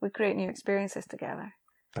we create new experiences together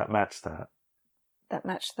That match that that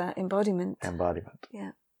match that embodiment. embodiment.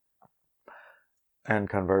 Yeah. And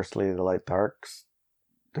conversely, the light darks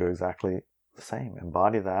do exactly the same.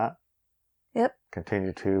 Embody that. Yep.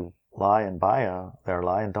 Continue to lie and buy their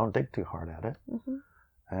lie and don't dig too hard at it. Mm-hmm.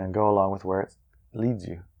 And go along with where it leads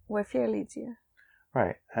you. Where fear leads you.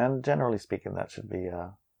 Right. And generally speaking, that should be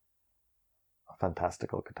a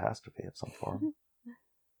fantastical catastrophe of some form.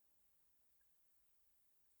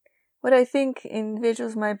 What I think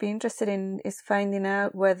individuals might be interested in is finding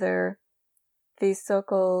out whether these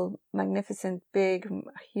so-called magnificent, big,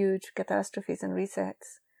 huge catastrophes and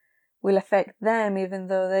resets will affect them, even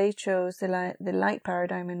though they chose the light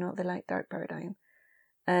paradigm and not the light-dark paradigm.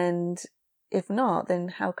 And if not, then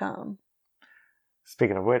how come?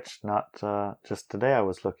 Speaking of which, not just today I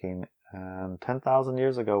was looking, and 10,000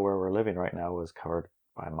 years ago where we're living right now was covered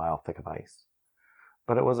by a mile thick of ice.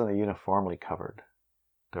 But it wasn't uniformly covered.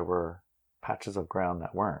 There were patches of ground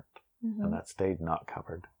that weren't, Mm-hmm. and that stayed not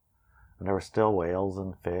covered. And there were still whales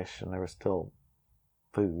and fish, and there was still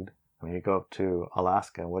food. I mean, you go up to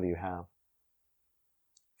Alaska, and what do you have?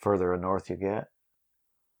 Further north you get,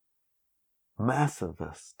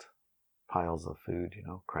 massivest piles of food,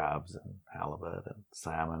 crabs and halibut and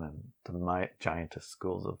salmon and the giantest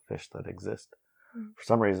schools of fish that exist. Mm. For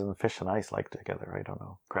some reason, fish and ice like together. I don't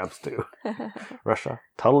know. Crabs too. Russia,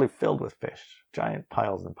 totally filled with fish. Giant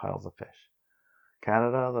piles and piles of fish.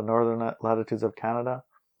 Canada, the northern latitudes of Canada,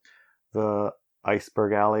 the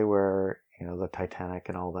iceberg alley where, the Titanic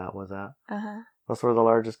and all that was at. Uh-huh. That's where the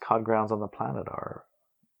largest cod grounds on the planet are,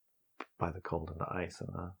 by the cold and the ice and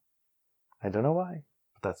I don't know why,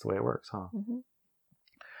 but that's the way it works, huh? Mm-hmm.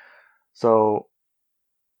 So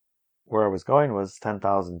where I was going was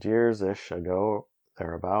 10,000 years-ish ago,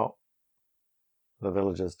 thereabout, the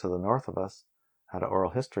villages to the north of us had an oral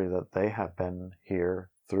history that they had been here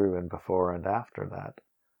through and before and after that.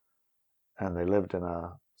 And they lived in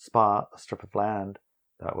a strip of land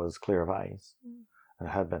that was clear of ice. Mm. And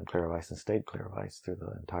it had been clear of ice and stayed clear of ice through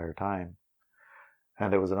the entire time.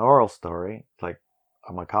 And it was an oral story, like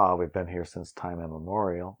a macabre, we've been here since time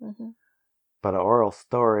immemorial. Mm-hmm. But an oral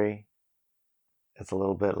story, it's a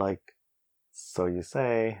little bit like, so you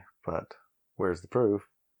say, but where's the proof?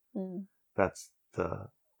 Mm. That's the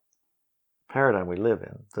paradigm we live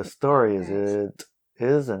in. The story is it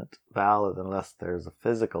isn't valid unless there's a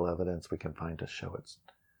physical evidence we can find to show it's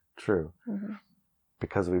true. Mm-hmm.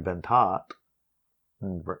 Because we've been taught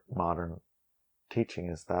in modern teaching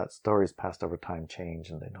is that stories passed over time change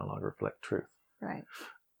and they no longer reflect truth. Right.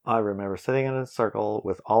 I remember sitting in a circle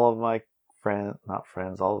with all of my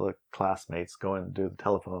all the classmates go and do the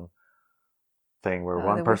telephone thing where Oh,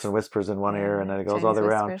 one the person whispers in one ear and then it goes all the way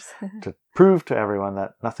around whispers. to prove to everyone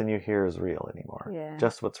that nothing you hear is real anymore. Yeah.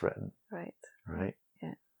 Just what's written. Right. Right?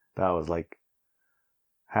 Yeah. That was like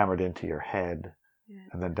hammered into your head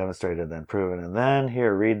and then demonstrated and then proven. And then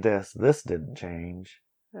here, read this. This didn't change.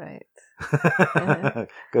 Right.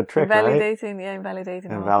 Good trick, Invalidating, right?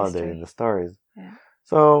 invalidating Invalidating the stories. Yeah.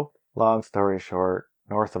 So, long story short,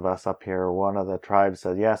 north of us up here, one of the tribes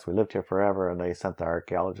said, yes, we lived here forever. And they sent the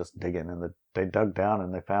archaeologists digging and they dug down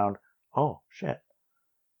and they found, oh, shit.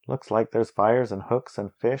 Looks like there's fires and hooks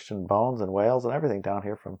and fish and bones and whales and everything down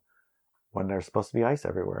here from when there's supposed to be ice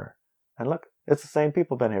everywhere. And look, it's the same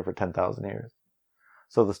people been here for 10,000 years.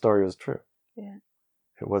 So the story was true. Yeah.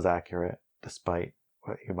 It was accurate, despite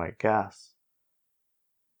what you might guess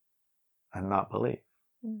and not believe.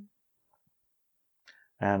 Mm.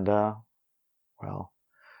 And, well,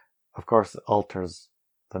 of course, it alters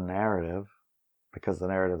the narrative, because the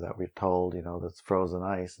narrative that we've told, that's frozen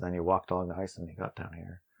ice, and then you walked along the ice and you got down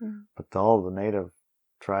here. Mm. But all the native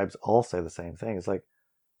tribes all say the same thing. It's like,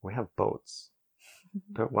 we have boats.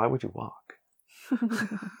 Why would you walk?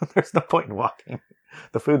 There's no point in walking.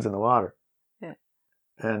 The food's in the water. Yeah.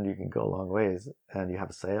 And you can go a long ways, and you have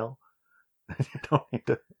a sail, and you don't need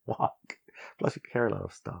to walk. Plus, you carry a lot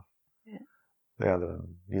of stuff. Yeah. They've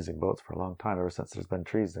been using boats for a long time. Ever since there's been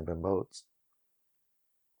trees, there have been boats.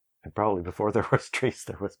 And probably before there was trees,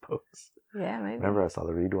 there was boats. Yeah, maybe. Remember, I saw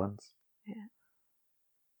the reed ones? Yeah.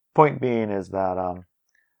 Point being is that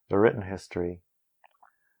the written history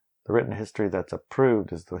that's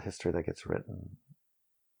approved is the history that gets written.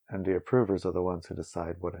 And the approvers are the ones who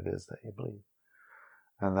decide what it is that you believe.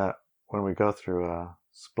 And that when we go through a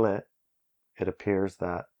split, it appears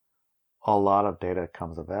that a lot of data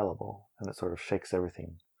comes available and it sort of shakes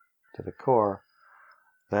everything to the core.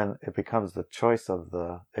 Then it becomes the choice of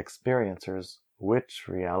the experiencers which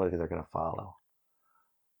reality they're going to follow.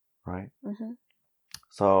 Right? Mm-hmm.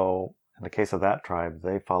 So in the case of that tribe,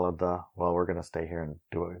 they followed we're going to stay here and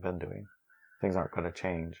do what we've been doing. Things aren't going to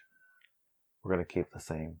change. We're going to keep the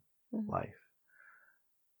same life.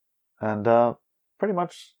 And pretty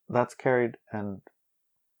much that's carried and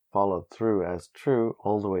followed through as true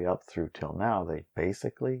all the way up through till now. They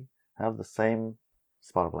basically have the same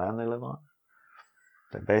spot of land they live on.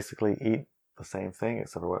 They basically eat the same thing,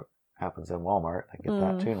 except for what happens in Walmart. I get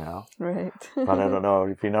that too now. Right. But I don't know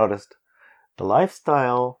if you noticed, the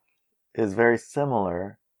lifestyle is very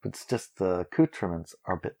similar, but it's just the accoutrements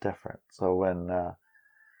are a bit different. So when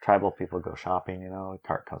tribal people go shopping, the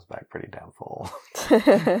cart comes back pretty damn full.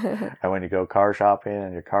 And when you go car shopping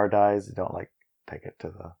and your car dies, you don't take it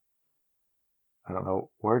to I don't know,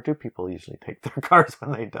 where do people usually take their cars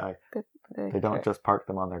when they die? They don't just park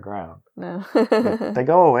them on their ground. No. They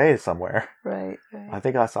go away somewhere. Right. I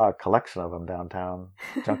think I saw a collection of them downtown,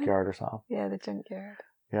 junkyard or something. Yeah, the junkyard.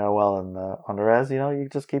 Yeah, well, on the res, you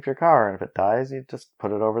just keep your car, and if it dies, you just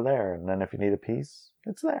put it over there. And then if you need a piece,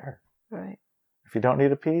 it's there. Right. If you don't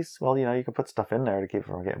need a piece, well, you can put stuff in there to keep it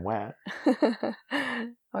from getting wet.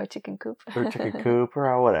 Or a chicken coop. Or a chicken coop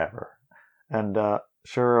or whatever. And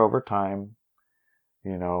sure, over time,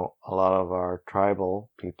 a lot of our tribal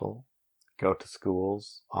people go to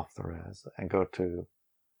schools off the res and go to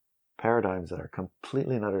paradigms that are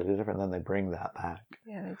completely and utterly different, and then they bring that back.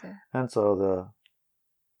 Yeah, they do. And so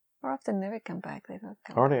or often never come back. They don't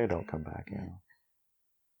come or back. they don't come back,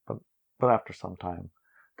 But after some time,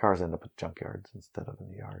 cars end up at junkyards instead of in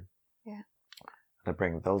the yard. Yeah. They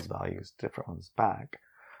bring those values, different ones, back.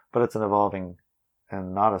 But it's an evolving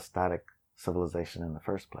and not a static civilization in the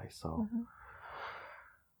first place. So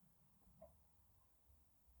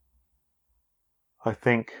I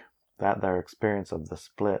think that their experience of the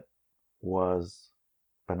split was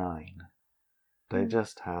benign. They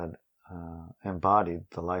just had embodied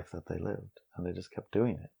the life that they lived, and they just kept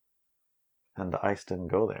doing it. And the ice didn't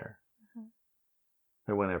go there.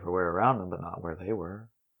 It went everywhere around them, but not where they were.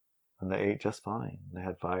 And they ate just fine. They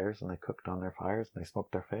had fires, and they cooked on their fires, and they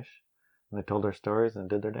smoked their fish, and they told their stories and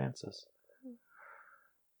did their dances.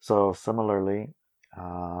 So similarly,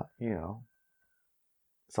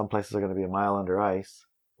 some places are going to be a mile under ice,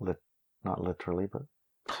 not literally, but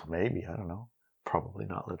maybe, I don't know, probably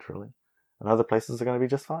not literally. And other places are going to be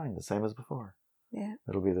just fine, the same as before. Yeah.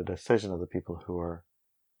 It'll be the decision of the people who are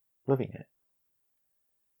living it.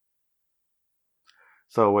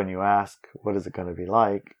 So when you ask, what is it going to be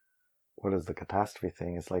like? What is the catastrophe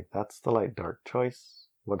thing? It's like, that's the light dark choice.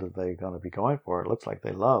 What are they going to be going for? It looks like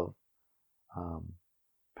they love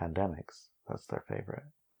pandemics. That's their favorite.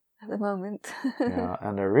 At the moment. Yeah,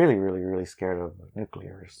 and they're really, really, really scared of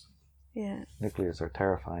nuclears. Yeah. Nuclears are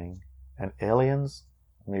terrifying. And aliens,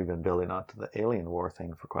 we've been building onto the alien war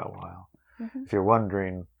thing for quite a while. Mm-hmm. If you're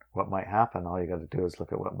wondering what might happen, all you got to do is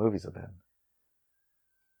look at what movies have been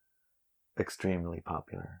extremely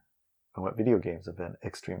popular and what video games have been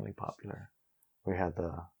extremely popular. We had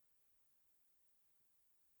a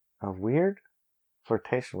weird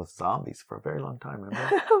flirtation with zombies for a very long time,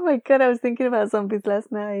 remember? Oh my god, I was thinking about zombies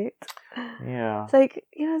last night. Yeah. It's like,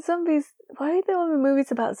 zombies, why are there all the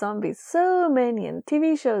movies about zombies? So many, and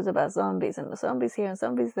TV shows about zombies, and the zombies here and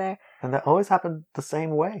zombies there. And that always happened the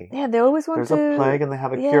same way. Yeah, they always want There's a plague and they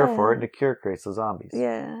have a cure for it, and the cure creates the zombies.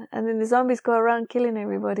 Yeah, and then the zombies go around killing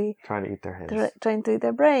everybody. Trying to eat their heads. Trying to eat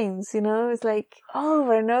their brains, It's like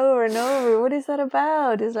over and over and over. What is that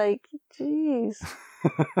about? It's like, jeez,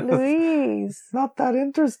 Louise. Not that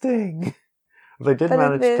interesting. They did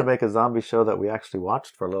manage to make a zombie show that we actually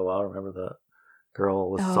watched for a little while. Remember the girl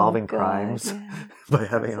was solving crimes by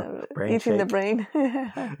having a brain eating shake. the brain.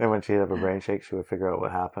 And when she'd have a brain shake, she would figure out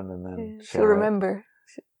what happened and then she'll remember.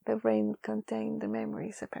 The brain contained the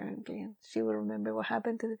memories, apparently, and she will remember what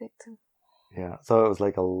happened to the victim. Yeah, so it was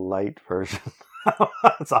like a light version of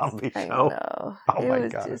a zombie show. I know. Oh my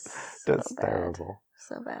god, that's terrible.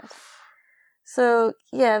 So bad. So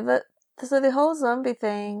yeah, so the whole zombie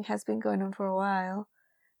thing has been going on for a while,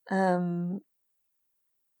 and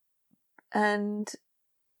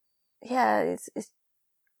yeah, it's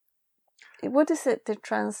what is it to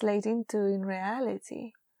translate into in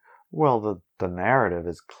reality? Well, the narrative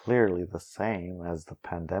is clearly the same as the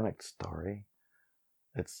pandemic story.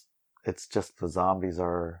 It's just the zombies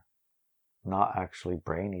are not actually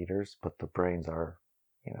brain eaters, but the brains are,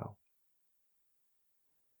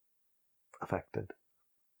 affected.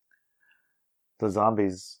 The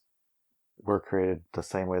zombies were created the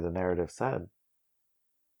same way the narrative said.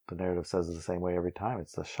 The narrative says it the same way every time.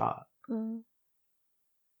 It's the shot. Mm.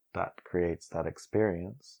 That creates that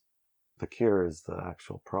experience. The cure is the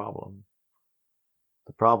actual problem.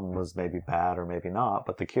 The problem was maybe bad or maybe not,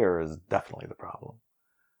 but the cure is definitely the problem.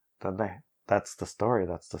 That's the story.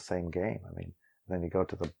 That's the same game. I mean, then you go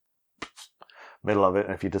to the middle of it,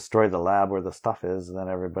 and if you destroy the lab where the stuff is, then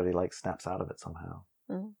everybody snaps out of it somehow.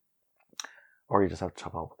 Mm. Or you just have to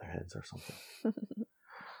chop off their heads or something.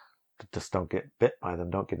 Just don't get bit by them,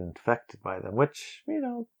 don't get infected by them, which,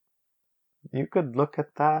 you could look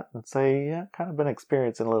at that and say, yeah, kind of been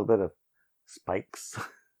experiencing a little bit of spikes.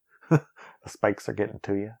 The spikes are getting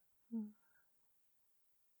to you. Mm.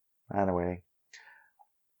 Anyway,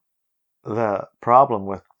 the problem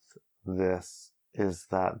with this is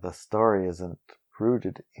that the story isn't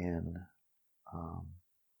rooted in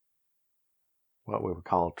what we would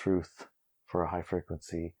call truth for a high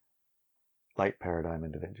frequency light paradigm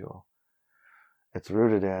individual. It's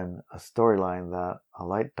rooted in a storyline that a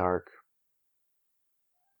light dark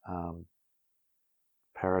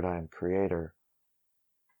paradigm creator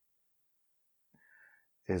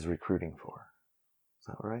is recruiting for. Is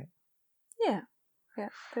that right? Yeah,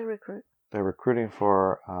 they recruit. They're recruiting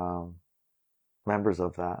for members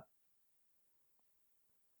of that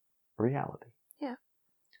reality. Yeah.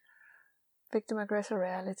 Victim-aggressor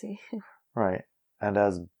reality. Right. And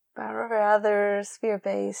as power over others,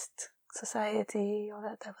 fear-based society, all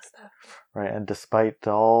that type of stuff. Right. And despite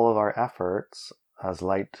all of our efforts as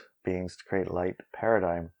light beings to create light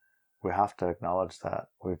paradigm, we have to acknowledge that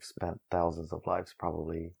we've spent thousands of lives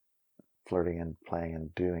probably flirting and playing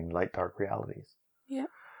and doing light dark realities. Yeah.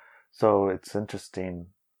 So it's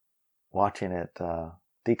interesting watching it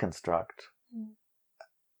deconstruct. Mm.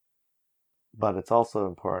 But it's also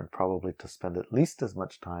important probably to spend at least as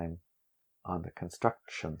much time on the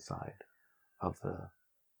construction side of the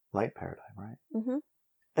light paradigm, right? Mm-hmm.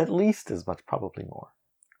 At least as much, probably more.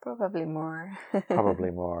 Probably more. Probably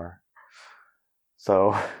more.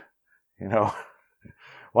 So,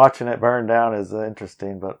 watching it burn down is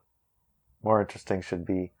interesting, but more interesting should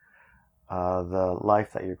be the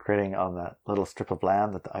life that you're creating on that little strip of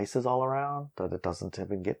land that the ice is all around, that it doesn't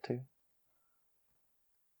even get to.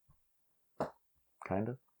 Kind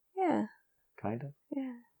of? Yeah. Kind of?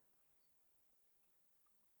 Yeah.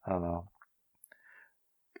 I don't know.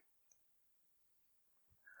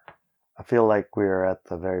 I feel like we're at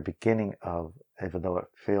the very beginning of, even though it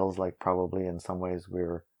feels like probably in some ways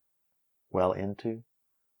we're well into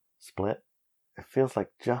split, it feels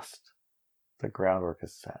like just the groundwork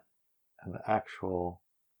is set and the actual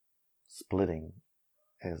splitting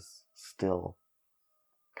is still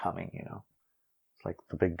coming, It's like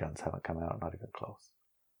the big guns haven't come out, not even close.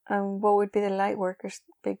 What would be the light workers'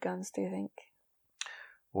 big guns, do you think?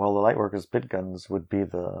 Well, the light workers' big guns would be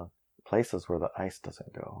the places where the ice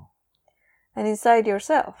doesn't go. And inside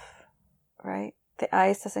yourself, right? The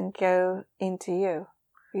ice doesn't go into you.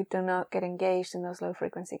 You do not get engaged in those low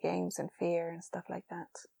frequency games and fear and stuff like that.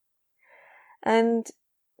 And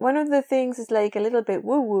one of the things is like a little bit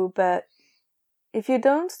woo-woo, but if you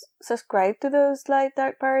don't subscribe to those light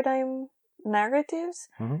dark paradigm narratives,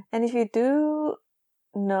 and if you do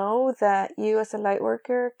know that you as a light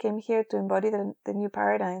worker came here to embody the new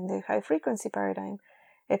paradigm, the high frequency paradigm,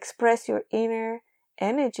 express your inner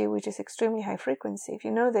energy, which is extremely high frequency. If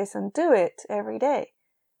you know this and do it every day,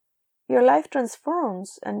 your life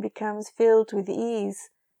transforms and becomes filled with ease,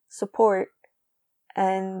 support,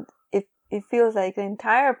 and it feels like the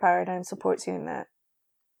entire paradigm supports you in that.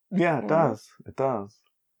 Yeah, it does. It does.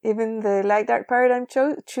 Even the light dark paradigm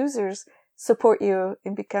choosers support you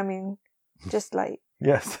in becoming just light.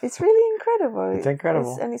 Yes. It's really incredible. It's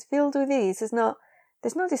incredible. And it's filled with ease. There's no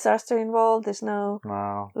disaster involved. There's no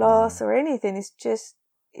Wow. loss or anything. It's just,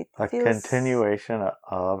 a feels continuation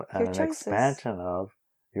of and an choices. expansion of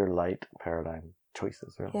your light paradigm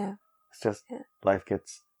choices, really. Yeah. It's just life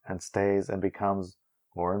gets and stays and becomes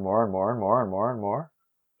more and more and more and more and more and more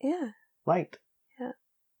light. Yeah.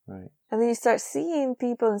 Right. And then you start seeing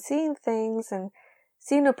people and seeing things and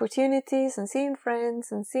seeing opportunities and seeing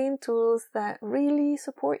friends and seeing tools that really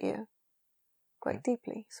support you. Quite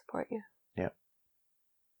deeply support you. Yeah.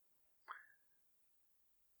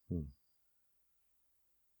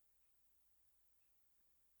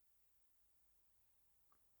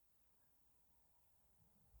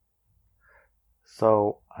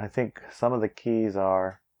 So I think some of the keys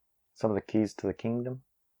to the kingdom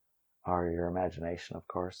are your imagination, of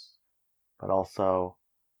course, but also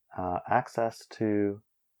access to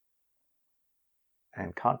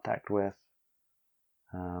and contact with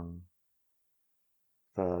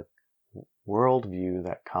the worldview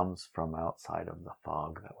that comes from outside of the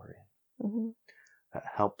fog that we're in. That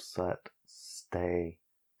helps it stay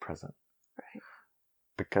present. Right.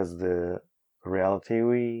 Because the reality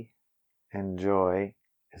we enjoy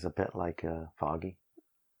is a bit like foggy,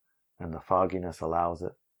 and the fogginess allows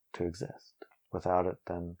it to exist. Without it,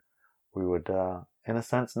 then we would, in a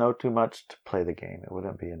sense, know too much to play the game. It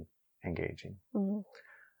wouldn't be engaging.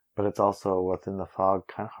 But it's also within the fog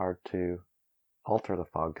kind of hard to alter the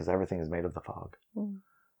fog because everything is made of the fog.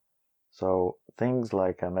 So things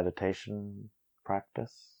like a meditation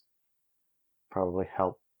practice probably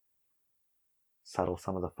help settle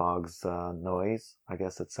some of the fog's noise. I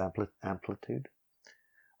guess it's amplitude.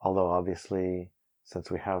 Although obviously, since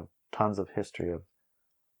we have tons of history of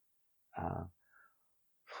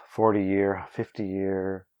 40-year,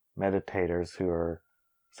 50-year meditators who are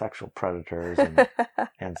sexual predators and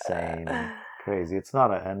insane and crazy, it's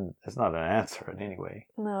not an answer in any way.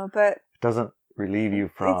 No, but it doesn't relieve you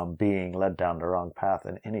from being led down the wrong path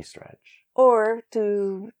in any stretch. Or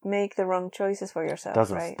to make the wrong choices for yourself. It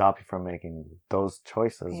doesn't stop you from making those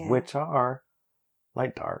choices, which are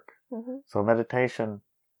light dark. So meditation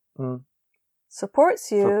supports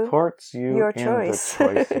you your in choice. the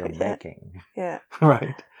choice you're making. Yeah.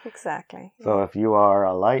 Right. Exactly. So if you are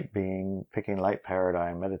a light being picking light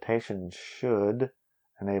paradigm, meditation should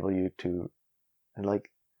enable you to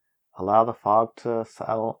allow the fog to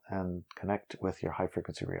settle and connect with your high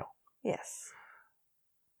frequency real. Yes.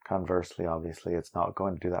 Conversely, obviously, it's not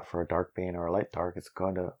going to do that for a dark being or a light dark. It's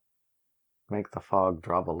going to make the fog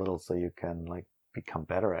drop a little so you can become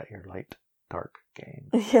better at your light dark game.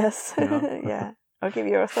 Yes. Yeah. Or give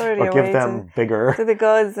your authority or away give them bigger to the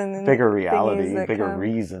gods and bigger reality, bigger come.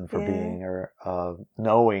 reason for being, or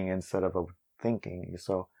knowing instead of thinking.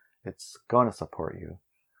 So it's going to support you,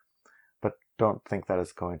 but don't think that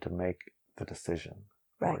it's going to make the decision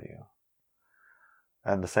for you.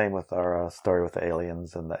 And the same with our story with the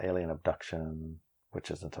aliens and the alien abduction,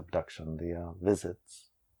 which isn't abduction, the visits.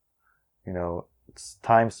 It's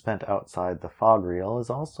time spent outside the fog reel is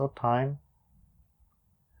also time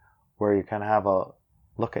where you can have a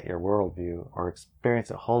look at your worldview or experience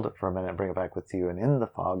it, hold it for a minute and bring it back with you. And in the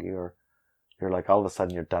fog, you're like, all of a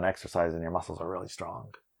sudden you're done exercising, your muscles are really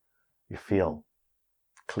strong. You feel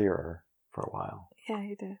clearer for a while. Yeah,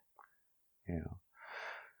 you do.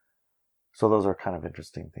 So those are kind of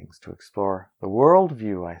interesting things to explore. The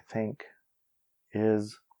worldview, I think,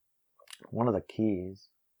 is one of the keys.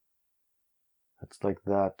 It's like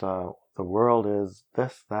that the world is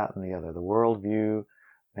this, that, and the other. The worldview,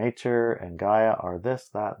 nature and Gaia are this,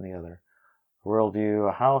 that, and the other. The worldview,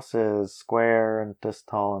 a house is square and this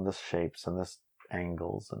tall and this shapes and this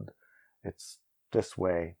angles and it's this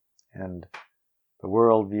way. And the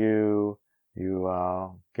worldview,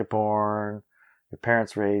 you get born, your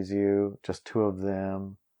parents raise you, just two of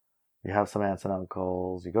them. You have some aunts and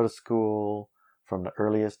uncles. You go to school from the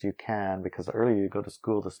earliest you can, because the earlier you go to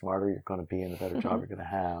school, the smarter you're going to be and the better job you're going to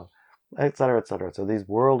have. etc., etc. So these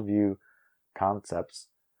worldview concepts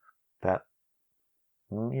that,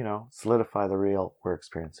 solidify the real we're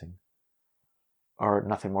experiencing are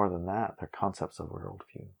nothing more than that. They're concepts of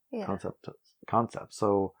worldview. Yeah. Concepts.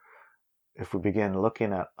 So if we begin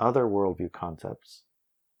looking at other worldview concepts,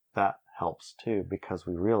 that helps too, because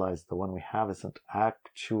we realize the one we have isn't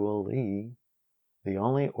actually the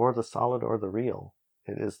only or the solid or the real.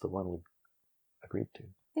 It is the one we've agreed to.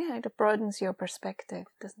 Yeah, it broadens your perspective,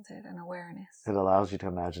 doesn't it? And awareness. It allows you to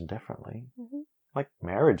imagine differently. Mm-hmm. Like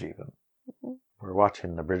marriage even. Mm-hmm. We're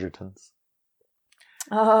watching the Bridgertons.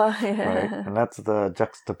 Oh, yeah. Right? And that's the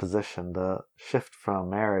juxtaposition, the shift from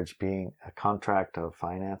marriage being a contract of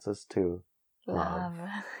finances to love.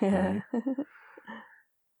 Yeah. Right?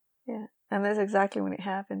 Yeah. And that's exactly when it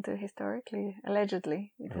happened to historically,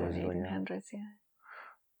 allegedly, in the Allegedly, 1800s, yeah.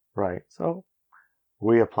 Right. So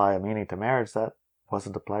we apply a meaning to marriage that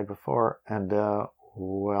wasn't applied before. And, I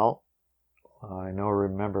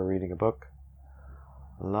remember reading a book,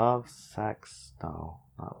 Love, Sex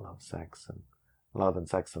and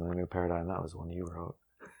Sex in the New Paradigm. That was one you wrote.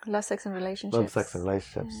 Love, Sex and Relationships. Love, Sex and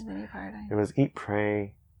Relationships. Yeah, the New Paradigm. It was Eat,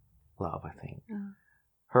 Pray, Love, I think. Oh.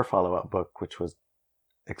 Her follow-up book, which was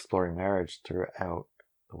exploring marriage throughout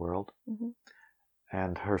the world. Mm-hmm.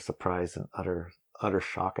 And her surprise and utter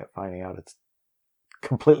shock at finding out it's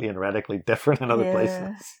completely and radically different in other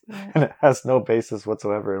places. Yeah. And it has no basis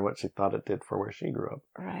whatsoever in what she thought it did for where she grew up.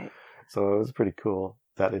 Right. So it was pretty cool,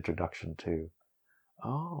 that introduction to,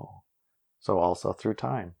 so also through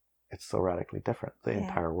time, it's so radically different, the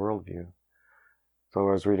entire worldview. So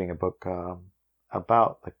I was reading a book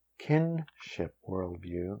about the kinship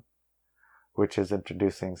worldview, which is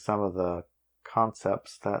introducing some of the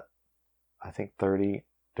concepts that I think 30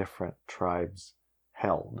 different tribes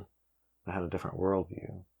held that had a different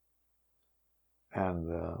worldview. And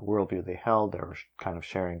the worldview they held, they were kind of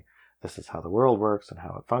sharing, this is how the world works and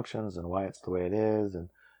how it functions and why it's the way it is, and,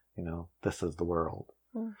 this is the world.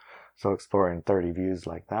 Mm. So exploring 30 views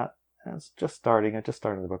like that. And it's just starting. I just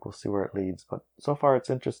started the book. We'll see where it leads. But so far it's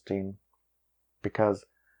interesting because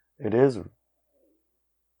it is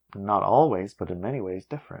not always, but in many ways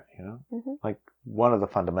different, Mm-hmm. Like one of the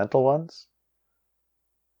fundamental ones,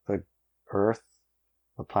 the earth,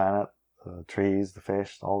 the planet, the trees, the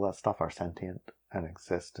fish, all that stuff are sentient and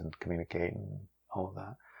exist and communicate and all of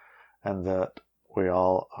that. And that we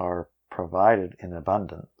all are provided in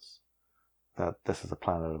abundance. That this is a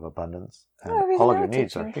planet of abundance and all of your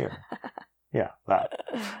needs are here. Yeah, that.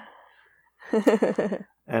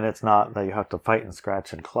 And it's not that you have to fight and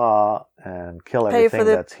scratch and claw and kill everything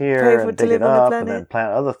that's here and dig it up and then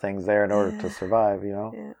plant other things there in order to survive,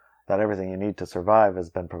 Yeah. That everything you need to survive has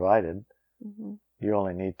been provided. Mm-hmm. You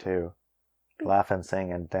only need to laugh and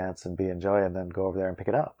sing and dance and be in joy and then go over there and pick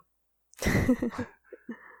it up.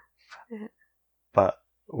 Yeah. But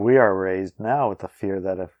we are raised now with the fear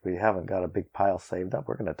that if we haven't got a big pile saved up,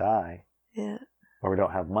 we're going to die. Yeah. Or we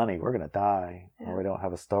don't have money, we're going to die. Yeah. Or we don't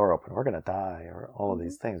have a store open, we're going to die. Or all of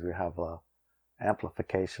these things. We have a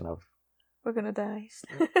amplification of we're going to die.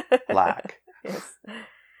 lack. Yes.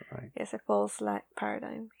 Right. Yes, a false lack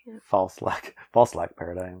paradigm. Yeah. False lack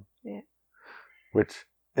paradigm. Yeah. Which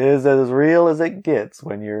is as real as it gets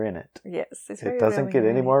when you're in it. Yes, it's It doesn't get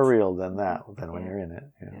any more real than that, when you're in it.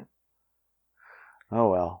 Yeah. Oh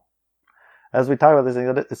well. As we talk about this thing,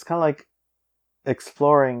 it's kind of like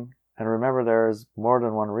exploring, and remember there's more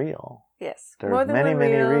than one real. Yes. There's many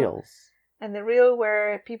reals. And the real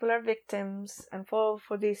where people are victims and fall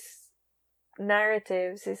for these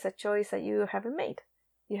narratives is a choice that you haven't made.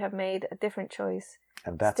 You have made a different choice.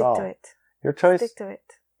 And that's Stick all. to it. Your choice. Stick to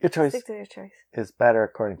it. Your choice Stick to your choice. is better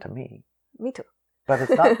according to me. Me too. But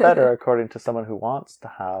it's not better according to someone who wants to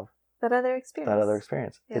have That other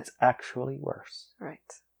experience. Yeah. It's actually worse. Right.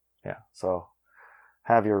 Yeah. So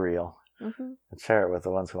have your reel. Mm-hmm. And share it with the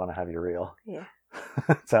ones who want to have your reel. Yeah.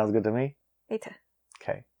 Sounds good to me? Later.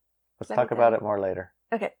 Okay. Let's Love talk you, about Daddy. it more later.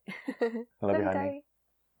 Okay. I love you, honey. Daddy.